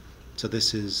acting here. So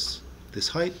this is this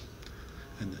height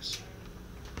and this.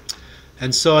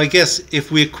 And so I guess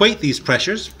if we equate these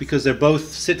pressures, because they're both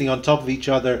sitting on top of each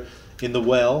other in the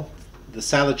well, the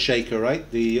salad shaker, right?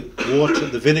 The water,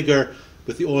 the vinegar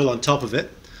with the oil on top of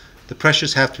it, the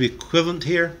pressures have to be equivalent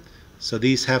here. So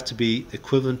these have to be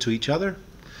equivalent to each other.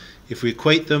 If we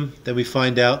equate them, then we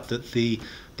find out that the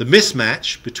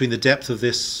mismatch between the depth of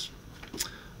this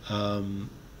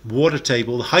water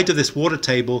table, the height of this water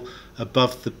table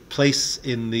above the place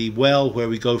in the well where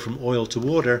we go from oil to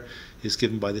water, is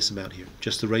given by this amount here,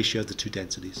 just the ratio of the two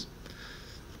densities.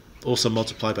 Also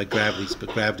multiplied by gravities, but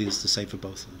gravity is the same for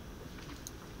both of them.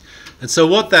 And so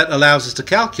what that allows us to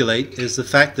calculate is the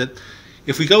fact that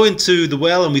if we go into the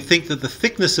well and we think that the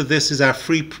thickness of this is our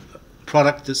free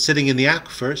product that's sitting in the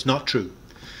aquifer, it's not true.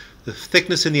 The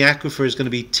thickness in the aquifer is going to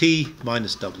be T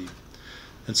minus W.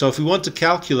 And so if we want to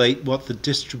calculate what the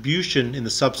distribution in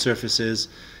the subsurface is,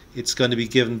 it's going to be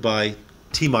given by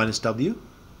T minus W,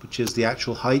 which is the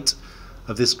actual height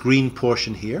of this green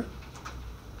portion here.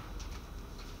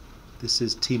 This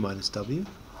is T minus W.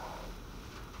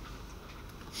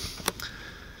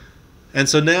 And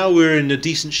so now we're in a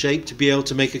decent shape to be able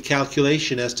to make a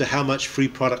calculation as to how much free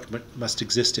product must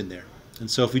exist in there. And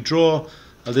so if we draw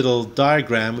a little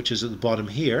diagram, which is at the bottom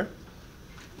here,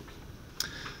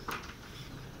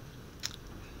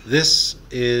 this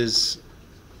is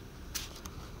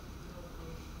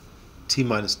T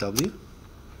minus W.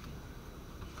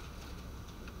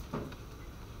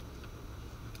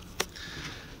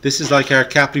 This is like our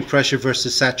capillary pressure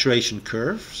versus saturation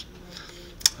curves.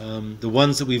 The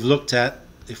ones that we've looked at,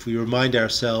 if we remind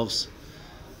ourselves,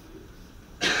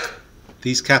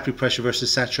 these capillary pressure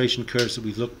versus saturation curves that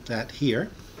we've looked at here,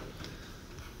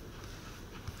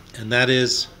 and that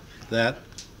is that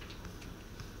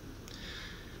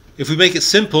if we make it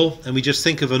simple and we just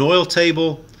think of an oil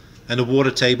table and a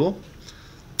water table,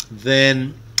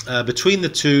 then between the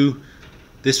two,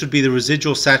 this would be the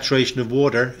residual saturation of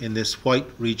water in this white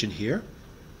region here.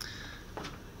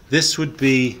 This would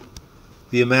be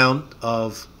the amount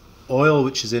of oil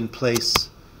which is in place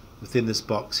within this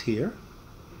box here.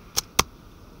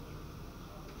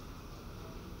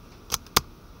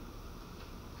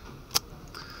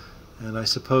 And I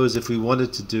suppose if we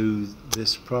wanted to do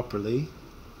this properly,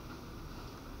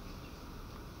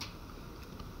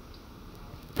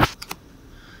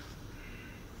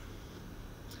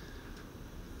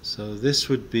 so this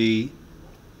would be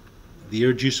the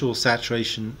irreducible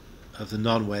saturation of the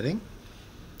non-wetting.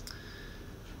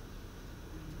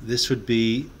 This would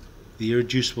be the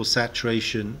irreducible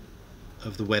saturation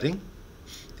of the wetting,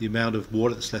 the amount of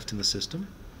water that's left in the system.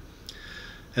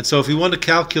 And so if we want to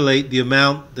calculate the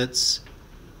amount that's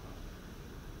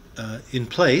in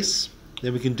place,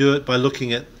 then we can do it by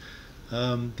looking at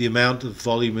the amount of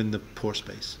volume in the pore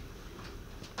space.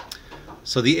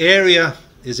 So the area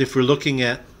is, if we're looking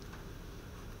at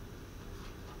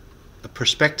a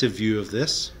perspective view of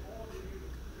this.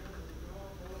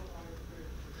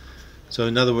 So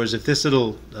in other words, if this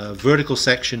little vertical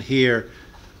section here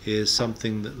is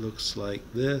something that looks like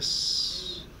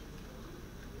this,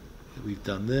 we've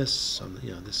done this,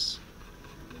 you know, this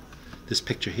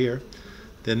picture here,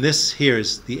 then this here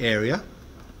is the area.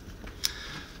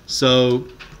 So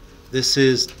this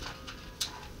is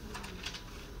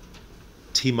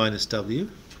T minus W.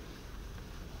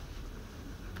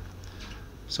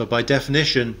 So by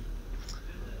definition,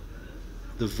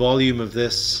 the volume of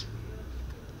this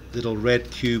little red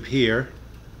cube here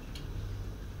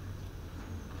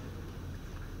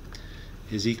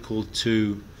is equal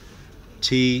to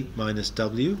T minus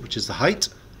W, which is the height,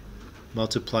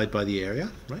 multiplied by the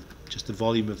area, right? Just the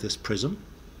volume of this prism.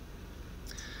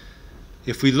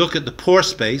 If we look at the pore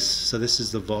space, so this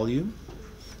is the volume.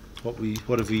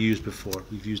 What have we used before?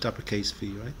 We've used uppercase V,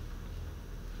 right?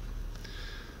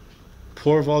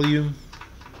 Pore volume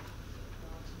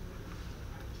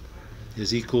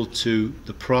is equal to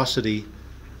the porosity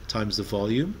times the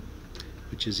volume,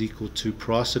 which is equal to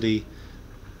porosity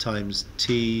times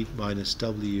T minus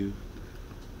W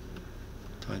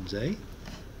times A,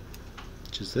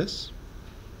 which is this.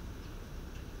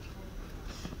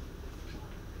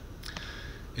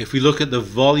 If we look at the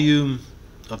volume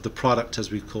of the product, as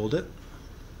we've called it,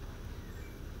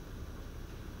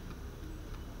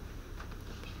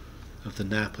 of the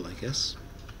NAPL, I guess,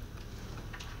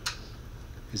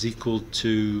 is equal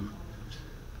to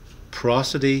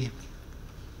porosity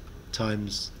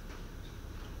times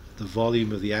the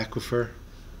volume of the aquifer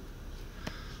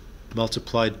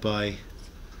multiplied by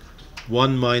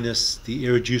 1 minus the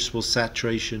irreducible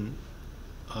saturation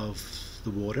of the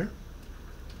water.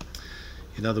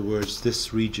 In other words,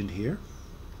 this region here,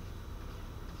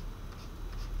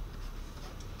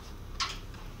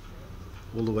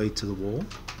 all the way to the wall,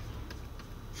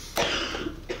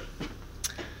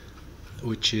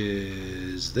 which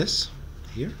is this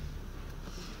here.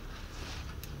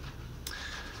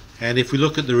 And if we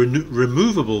look at the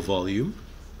removable volume,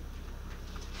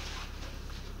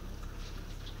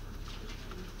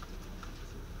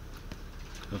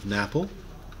 of NAPL,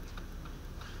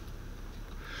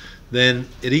 then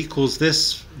it equals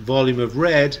this volume of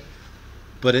red,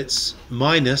 but it's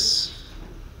minus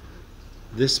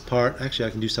this part. Actually,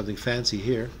 I can do something fancy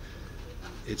here.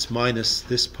 It's minus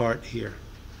this part here.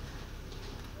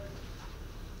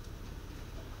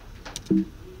 No,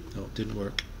 it didn't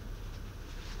work.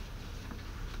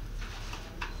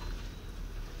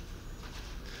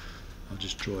 I'll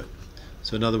just draw it.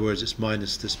 So in other words, it's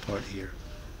minus this part here.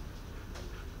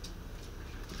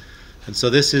 And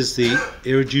so this is the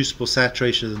irreducible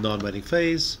saturation of the non-wetting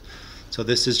phase. So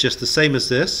this is just the same as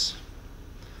this.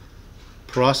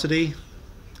 Porosity,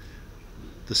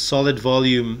 the solid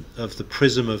volume of the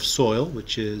prism of soil,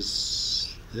 which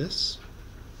is this.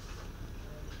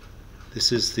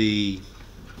 This is the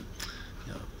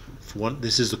for one,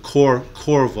 this is the core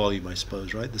volume, I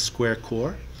suppose, right? The square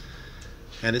core,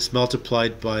 and it's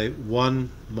multiplied by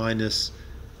 1 minus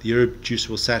the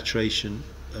irreducible saturation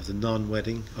of the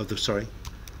non-wetting of the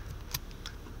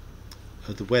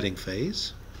wetting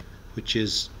phase, which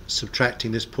is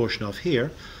subtracting this portion off here.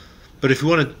 But if we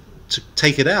wanted to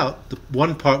take it out, the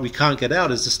one part we can't get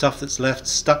out is the stuff that's left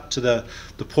stuck to the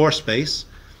pore space,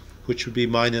 which would be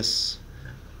minus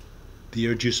the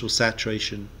irreducible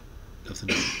saturation of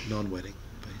the non-wetting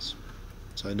phase.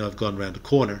 So I know I've gone around a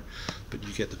corner, but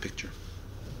you get the picture.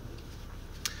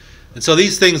 And so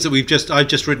these things that I've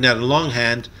just written out in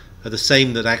longhand are the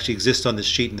same that actually exist on this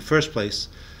sheet in the first place.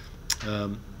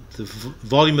 The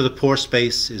volume of the pore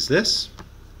space is this.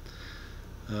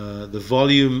 The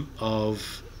volume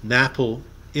of NAPL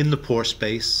in the pore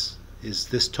space is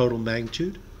this total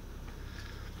magnitude.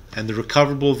 And the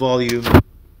recoverable volume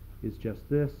is just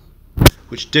this,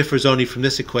 which differs only from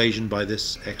this equation by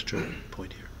this extra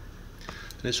point here.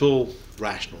 And it's all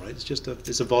rational, right?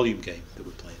 It's a volume game that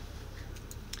we're playing.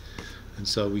 And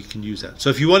so we can use that.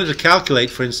 So if you wanted to calculate,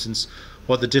 for instance,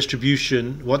 what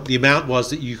the amount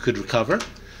was that you could recover,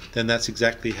 then that's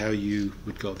exactly how you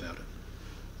would go about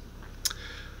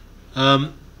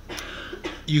it.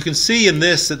 You can see in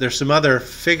this that there's some other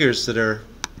figures that are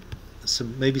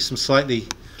maybe some slightly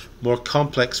more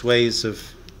complex ways of...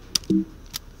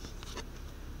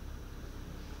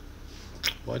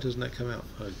 Why doesn't that come out?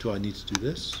 Do I need to do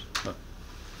this? Oh.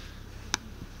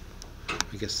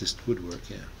 I guess this would work,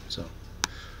 yeah. So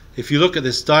if you look at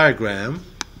this diagram,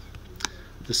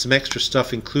 there's some extra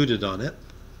stuff included on it.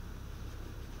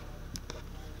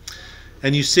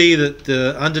 And you see that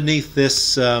underneath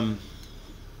this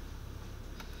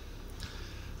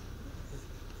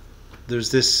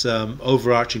there's this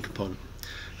overarching component.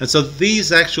 And so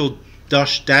these actual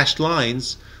dashed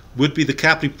lines would be the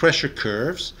capillary pressure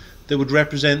curves that would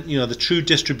represent, the true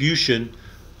distribution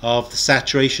of the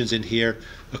saturations in here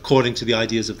according to the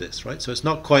ideas of this, right? So it's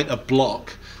not quite a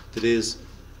block that is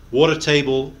water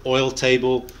table, oil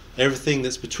table, everything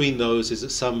that's between those is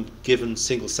at some given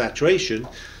single saturation.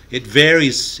 It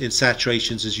varies in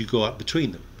saturations as you go up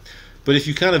between them. But if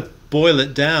you kind of boil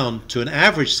it down to an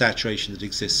average saturation that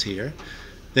exists here,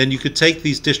 then you could take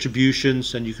these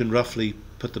distributions and you can roughly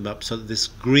put them up so that this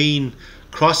green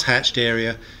cross-hatched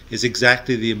area is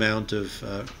exactly the amount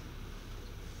of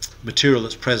material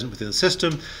that's present within the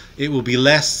system. It will be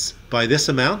less by this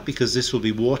amount because this will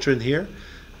be water in here,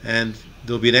 and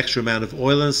there will be an extra amount of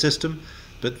oil in the system.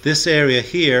 But this area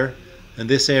here and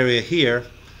this area here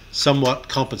somewhat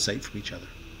compensate from each other.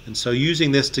 And so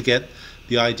using this to get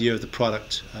the idea of the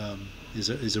product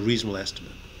is a reasonable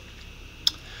estimate.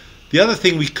 The other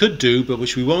thing we could do, but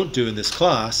which we won't do in this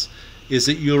class, is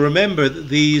that you'll remember that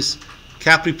these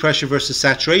capillary pressure versus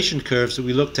saturation curves that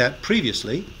we looked at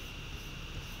previously,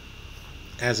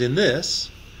 as in this,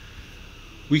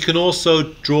 we can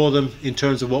also draw them in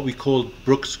terms of what we call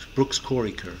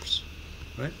Brooks-Corey curves,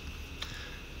 right?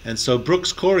 And so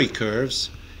Brooks-Corey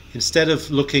curves, instead of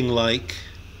looking like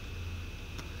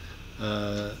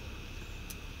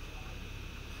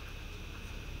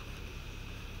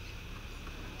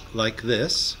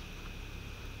this,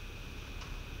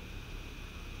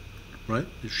 right,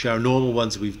 which are our normal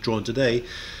ones that we've drawn today,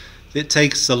 it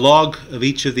takes a log of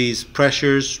each of these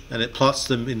pressures and it plots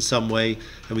them in some way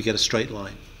and we get a straight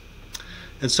line.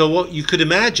 And so what you could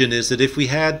imagine is that if we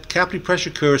had capillary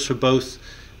pressure curves for both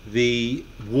the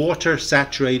water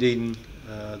saturating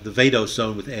the vadose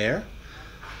zone with air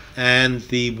and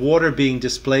the water being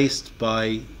displaced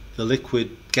by the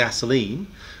liquid gasoline,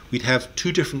 we'd have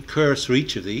two different curves for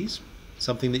each of these,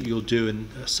 something that you'll do in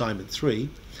assignment 3.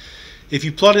 If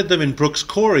you plotted them in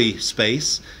Brooks-Corey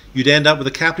space, you'd end up with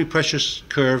a capillary pressure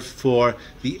curve for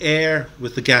the air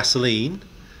with the gasoline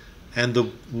and the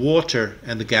water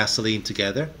and the gasoline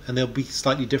together, and they'll be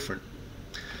slightly different.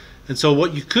 And so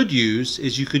what you could use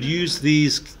is you could use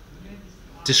these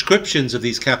descriptions of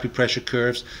these capillary pressure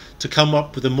curves to come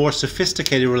up with a more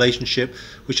sophisticated relationship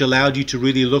which allowed you to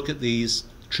really look at these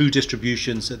true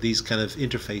distributions at these kind of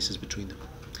interfaces between them.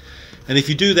 And if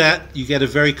you do that, you get a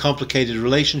very complicated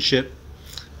relationship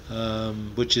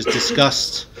which is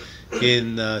discussed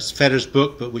in Fetter's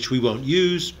book, but which we won't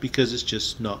use because it's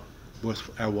just not worth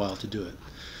our while to do it.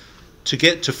 To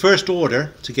get to first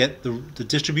order, to get the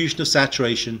distribution of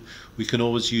saturation, we can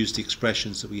always use the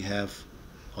expressions that we have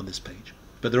on this page.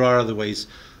 But there are other ways,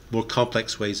 more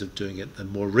complex ways of doing it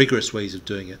and more rigorous ways of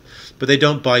doing it. But they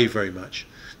don't buy you very much.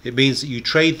 It means that you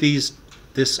trade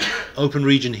this open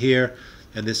region here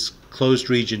and this closed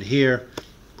region here,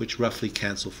 which roughly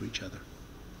cancel for each other.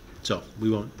 So we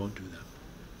won't do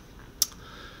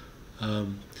that.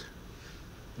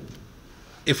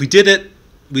 if we did it,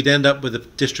 we'd end up with a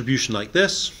distribution like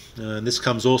this. And this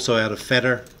comes also out of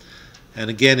Fetter. And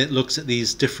again, it looks at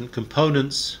these different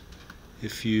components.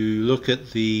 If you look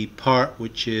at the part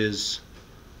which is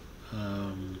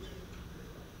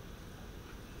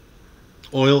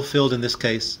oil-filled in this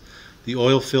case, the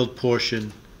oil-filled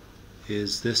portion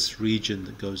is this region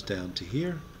that goes down to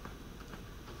here.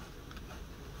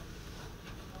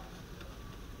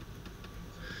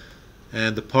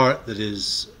 And the part that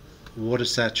is water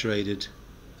saturated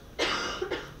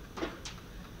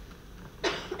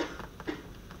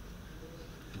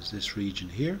is this region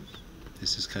here.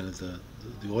 This is kind of the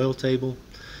oil table,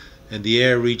 and the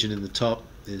air region in the top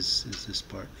is this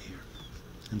part here.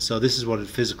 And so this is what it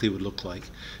physically would look like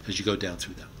as you go down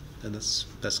through that. And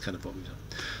that's kind of what we've done.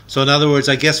 So in other words,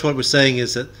 I guess what we're saying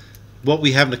is that what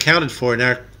we haven't accounted for in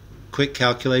our quick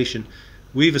calculation,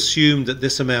 we've assumed that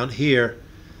this amount here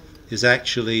is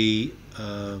actually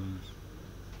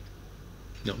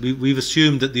we've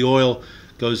assumed that the oil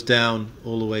goes down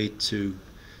all the way to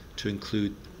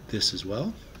include this as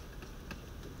well,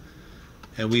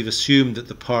 and we've assumed that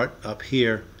the part up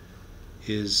here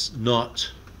is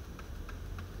not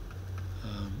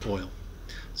oil.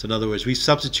 So in other words, we've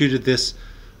substituted this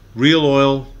real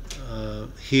oil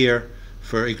here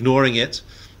for ignoring it,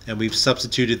 and we've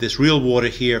substituted this real water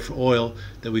here for oil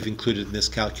that we've included in this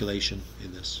calculation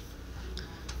in this.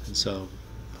 And so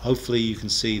hopefully you can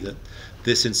see that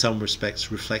this in some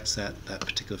respects reflects that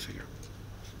particular figure.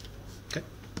 Okay.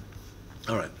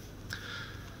 All right.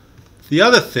 The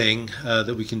other thing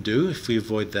that we can do, if we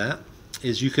avoid that,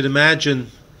 is you could imagine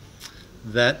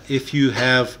that if you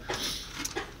have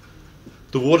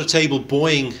the water table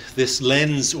buoying this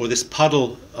lens or this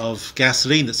puddle of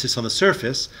gasoline that sits on the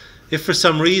surface, if for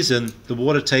some reason the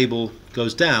water table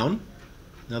goes down,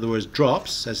 in other words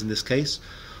drops, as in this case,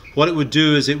 what it would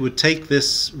do is it would take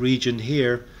this region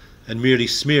here and merely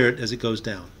smear it as it goes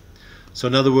down. So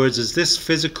in other words, as this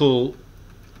physical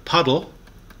puddle,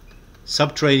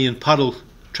 subterranean puddle,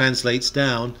 translates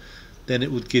down, then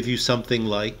it would give you something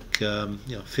like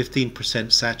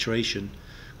 15% saturation,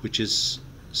 which is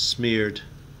smeared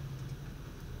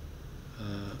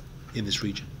in this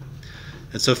region.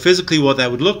 And so physically what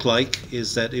that would look like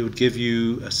is that it would give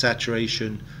you a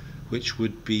saturation which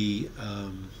would be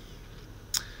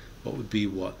what would be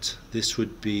what? This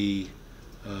would be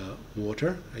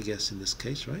water, I guess, in this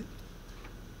case, right?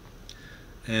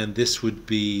 And this would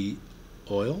be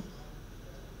oil,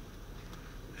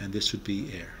 and this would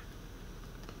be air.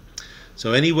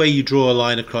 So any way you draw a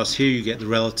line across here, you get the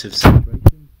relative saturation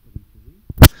of each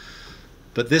of these.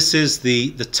 But this is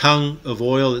the tongue of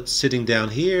oil that's sitting down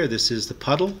here. This is the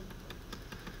puddle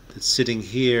that's sitting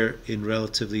here in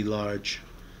relatively large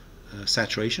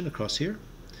saturation across here.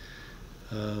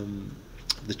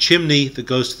 The chimney that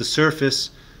goes to the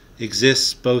surface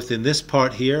exists both in this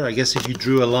part here. I guess if you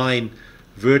drew a line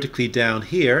vertically down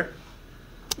here,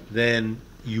 then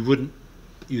you'd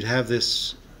have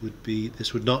this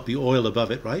would not be oil above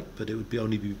it, right? But it would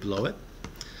only be below it.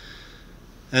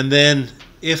 And then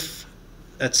if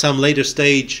at some later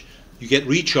stage you get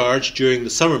recharged during the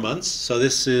summer months, so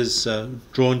this is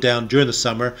drawn down during the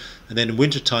summer, and then in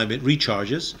winter time it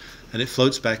recharges and it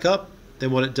floats back up,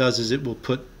 then what it does is it will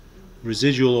put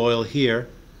residual oil here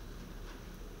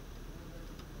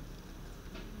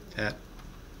at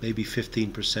maybe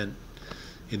 15%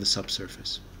 in the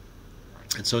subsurface.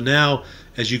 And so now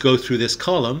as you go through this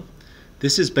column,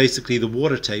 this is basically the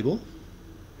water table,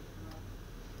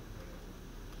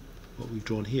 what we've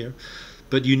drawn here,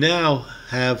 but you now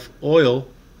have oil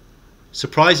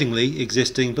surprisingly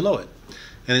existing below it,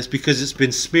 and it's because it's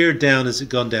been smeared down as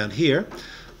it's gone down here.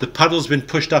 The puddle's been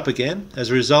pushed up again. As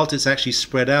a result, it's actually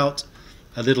spread out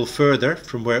a little further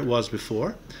from where it was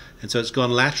before, and so it's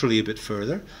gone laterally a bit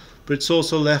further, but it's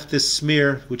also left this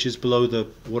smear which is below the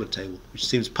water table, which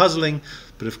seems puzzling,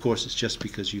 but of course it's just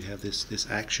because you have this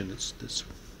action that's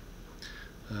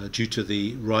due to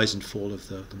the rise and fall of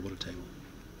the water table.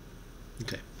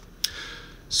 Okay,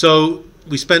 so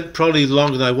we spent probably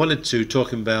longer than I wanted to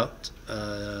talking about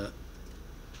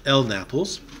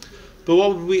LNAPLs, but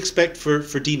what would we expect for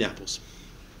DNAPLs?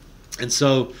 And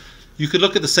so you could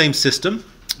look at the same system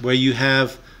where you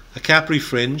have a capillary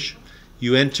fringe,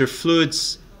 you enter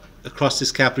fluids across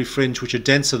this capillary fringe which are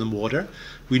denser than water.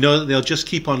 We know that they'll just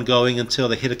keep on going until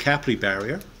they hit a capillary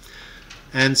barrier.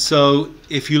 And so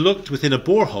if you looked within a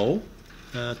borehole,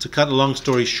 to cut a long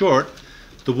story short,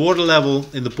 the water level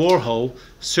in the borehole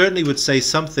certainly would say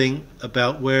something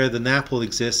about where the NAPL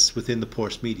exists within the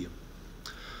porous medium.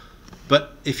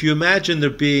 But if you imagine there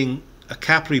being a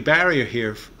capillary barrier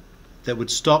here that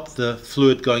would stop the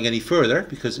fluid going any further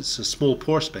because it's a small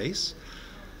pore space,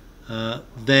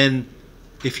 then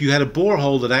if you had a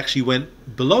borehole that actually went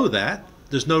below that,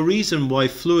 there's no reason why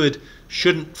fluid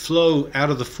shouldn't flow out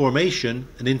of the formation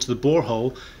and into the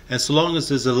borehole, and so long as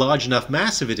there's a large enough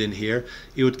mass of it in here,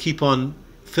 it would keep on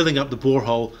filling up the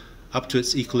borehole up to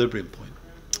its equilibrium point.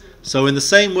 So in the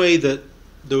same way that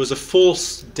there was a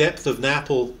false depth of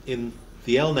NAPL in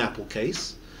the LNAPL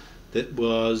case that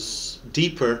was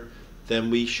deeper than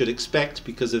we should expect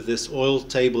because of this oil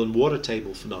table and water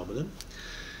table phenomenon,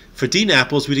 for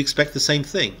DNAPLs we'd expect the same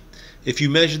thing. If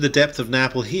you measure the depth of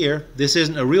NAPL here, this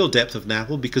isn't a real depth of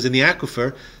NAPL, because in the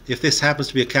aquifer, if this happens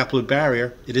to be a capillary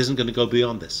barrier, it isn't going to go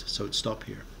beyond this, so it'd stop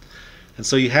here. And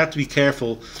so you have to be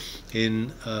careful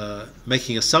in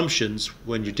making assumptions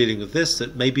when you're dealing with this,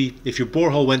 that maybe if your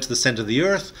borehole went to the center of the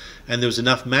earth and there was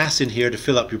enough mass in here to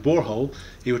fill up your borehole,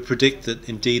 it would predict that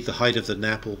indeed the height of the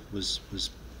NAPL was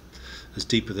as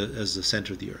deep as the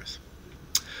center of the earth.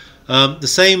 The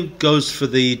same goes for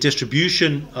the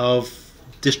distribution of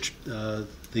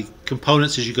the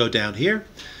components as you go down here.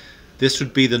 This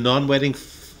would be the non-wetting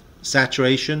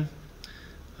saturation,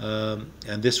 and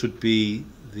this would be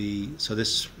the, so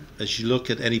this, as you look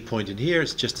at any point in here,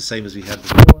 it's just the same as we had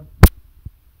before.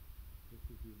 This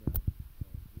is the amount of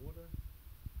water.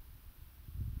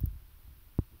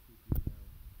 This is the amount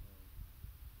of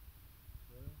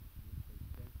oil, in this case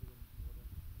denser than water.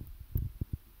 This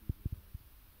would be the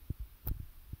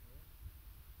amount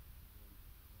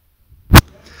of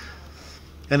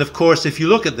air. And of course, if you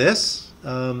look at this,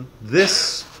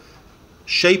 this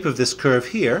shape of this curve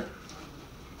here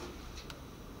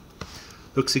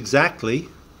looks exactly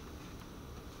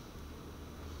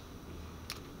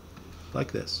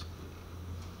like this,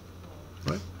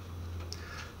 right?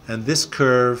 And this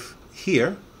curve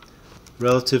here,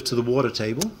 relative to the water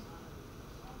table,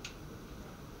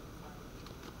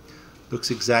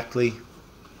 looks exactly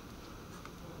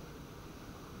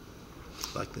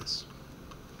like this.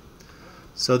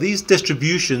 So these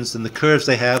distributions and the curves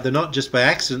they have, they're not just by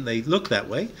accident they look that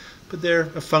way, but they're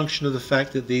a function of the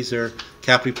fact that these are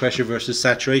capillary pressure versus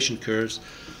saturation curves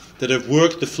that have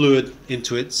worked the fluid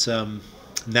into its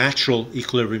natural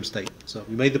equilibrium state. So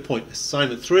we made the point.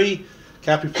 Assignment 3,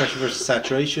 capillary pressure versus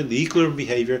saturation, the equilibrium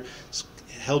behavior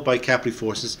held by capillary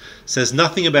forces, says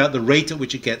nothing about the rate at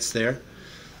which it gets there.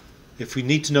 If we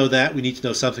need to know that, we need to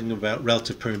know something about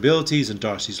relative permeabilities and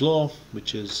Darcy's law,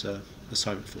 which is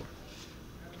assignment 4.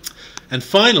 And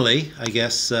finally, I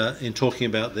guess, in talking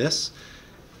about this,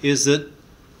 is that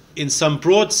in some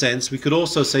broad sense we could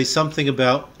also say something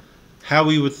about how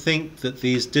we would think that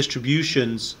these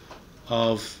distributions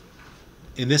of,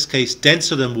 in this case,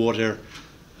 denser than water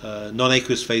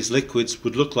non-aqueous phase liquids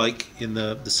would look like in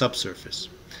the subsurface.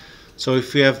 So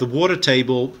if we have the water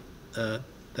table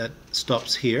that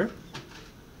stops here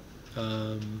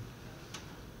and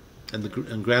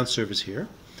ground surface here,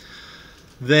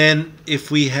 then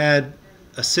if we had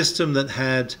a system that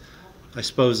had, I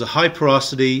suppose, a high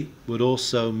porosity would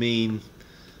also mean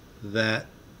that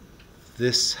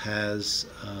this has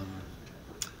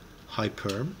high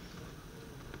perm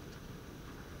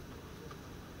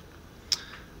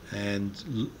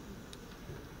and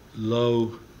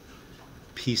low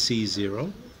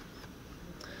PC0,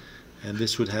 and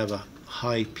this would have a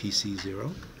high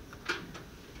PC0.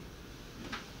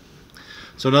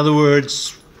 So in other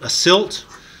words, a silt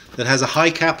that has a high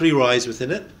capillary rise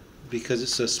within it, because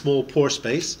it's a small pore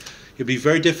space, it'd be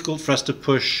very difficult for us to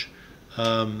push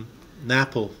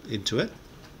NAPL into it.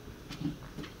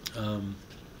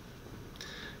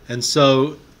 And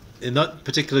so in that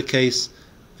particular case,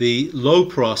 the low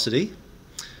porosity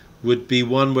would be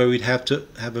one where we'd have to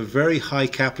have a very high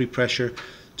capillary pressure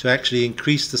to actually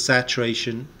increase the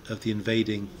saturation of the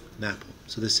invading NAPL.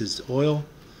 So this is oil,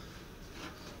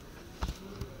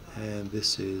 and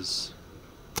this is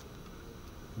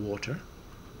water,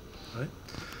 right?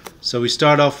 So we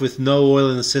start off with no oil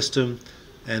in the system,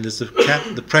 and as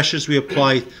the pressures we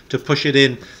apply to push it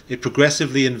in, it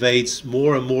progressively invades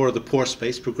more and more of the pore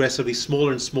space, progressively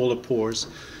smaller and smaller pores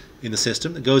in the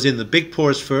system. It goes in the big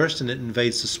pores first, and it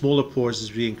invades the smaller pores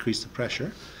as we increase the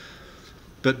pressure.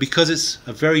 But because it's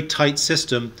a very tight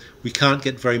system, we can't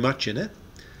get very much in it.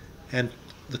 And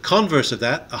the converse of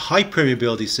that, a high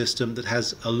permeability system that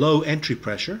has a low entry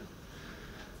pressure,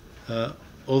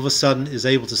 all of a sudden is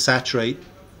able to saturate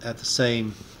at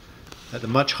a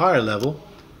much higher level,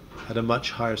 at a much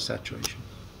higher saturation.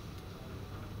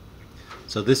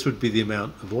 So this would be the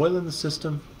amount of oil in the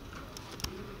system,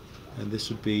 and this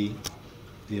would be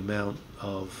the amount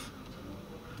of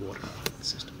water in the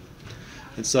system.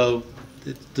 And so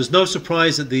there's no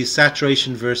surprise that these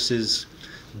saturation versus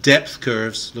depth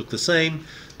curves look the same,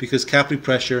 because capillary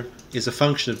pressure is a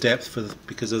function of depth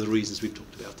because of the reasons we've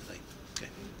talked about today. Okay,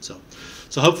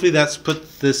 so hopefully that's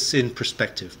put this in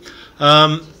perspective.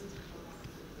 I'll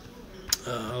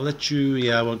let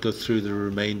you, I won't go through the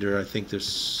remainder. I think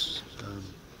there's...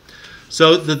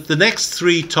 so the next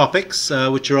three topics,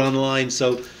 which are online,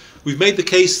 so we've made the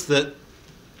case that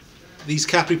these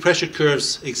capillary pressure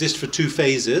curves exist for two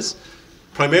phases.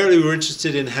 Primarily we're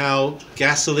interested in how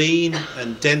gasoline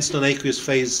and dense non-aqueous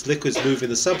phase liquids move in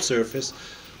the subsurface,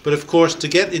 but of course to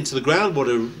get into the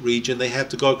groundwater region they have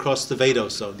to go across the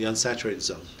vadose zone, the unsaturated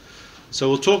zone. So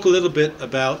we'll talk a little bit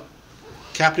about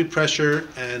capillary pressure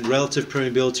and relative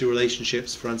permeability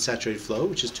relationships for unsaturated flow,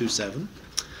 which is 2.7.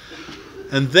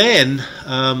 And then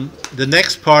the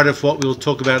next part of what we'll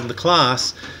talk about in the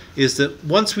class is that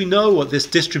once we know what this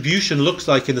distribution looks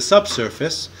like in the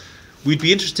subsurface, we'd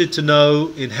be interested to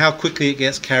know in how quickly it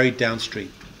gets carried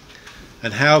downstream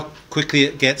and how quickly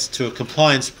it gets to a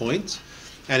compliance point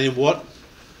and in what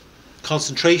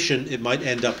concentration it might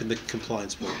end up in the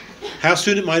compliance point. How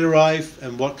soon it might arrive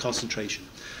and what concentration.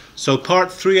 So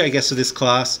part 3, I guess, of this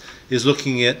class is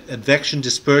looking at advection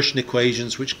dispersion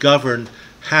equations which govern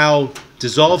how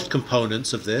dissolved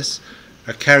components of this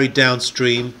are carried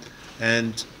downstream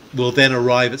and will then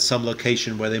arrive at some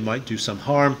location where they might do some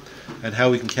harm, and how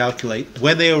we can calculate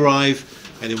when they arrive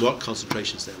and in what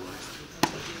concentrations they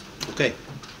arrive. Okay,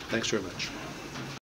 thanks very much.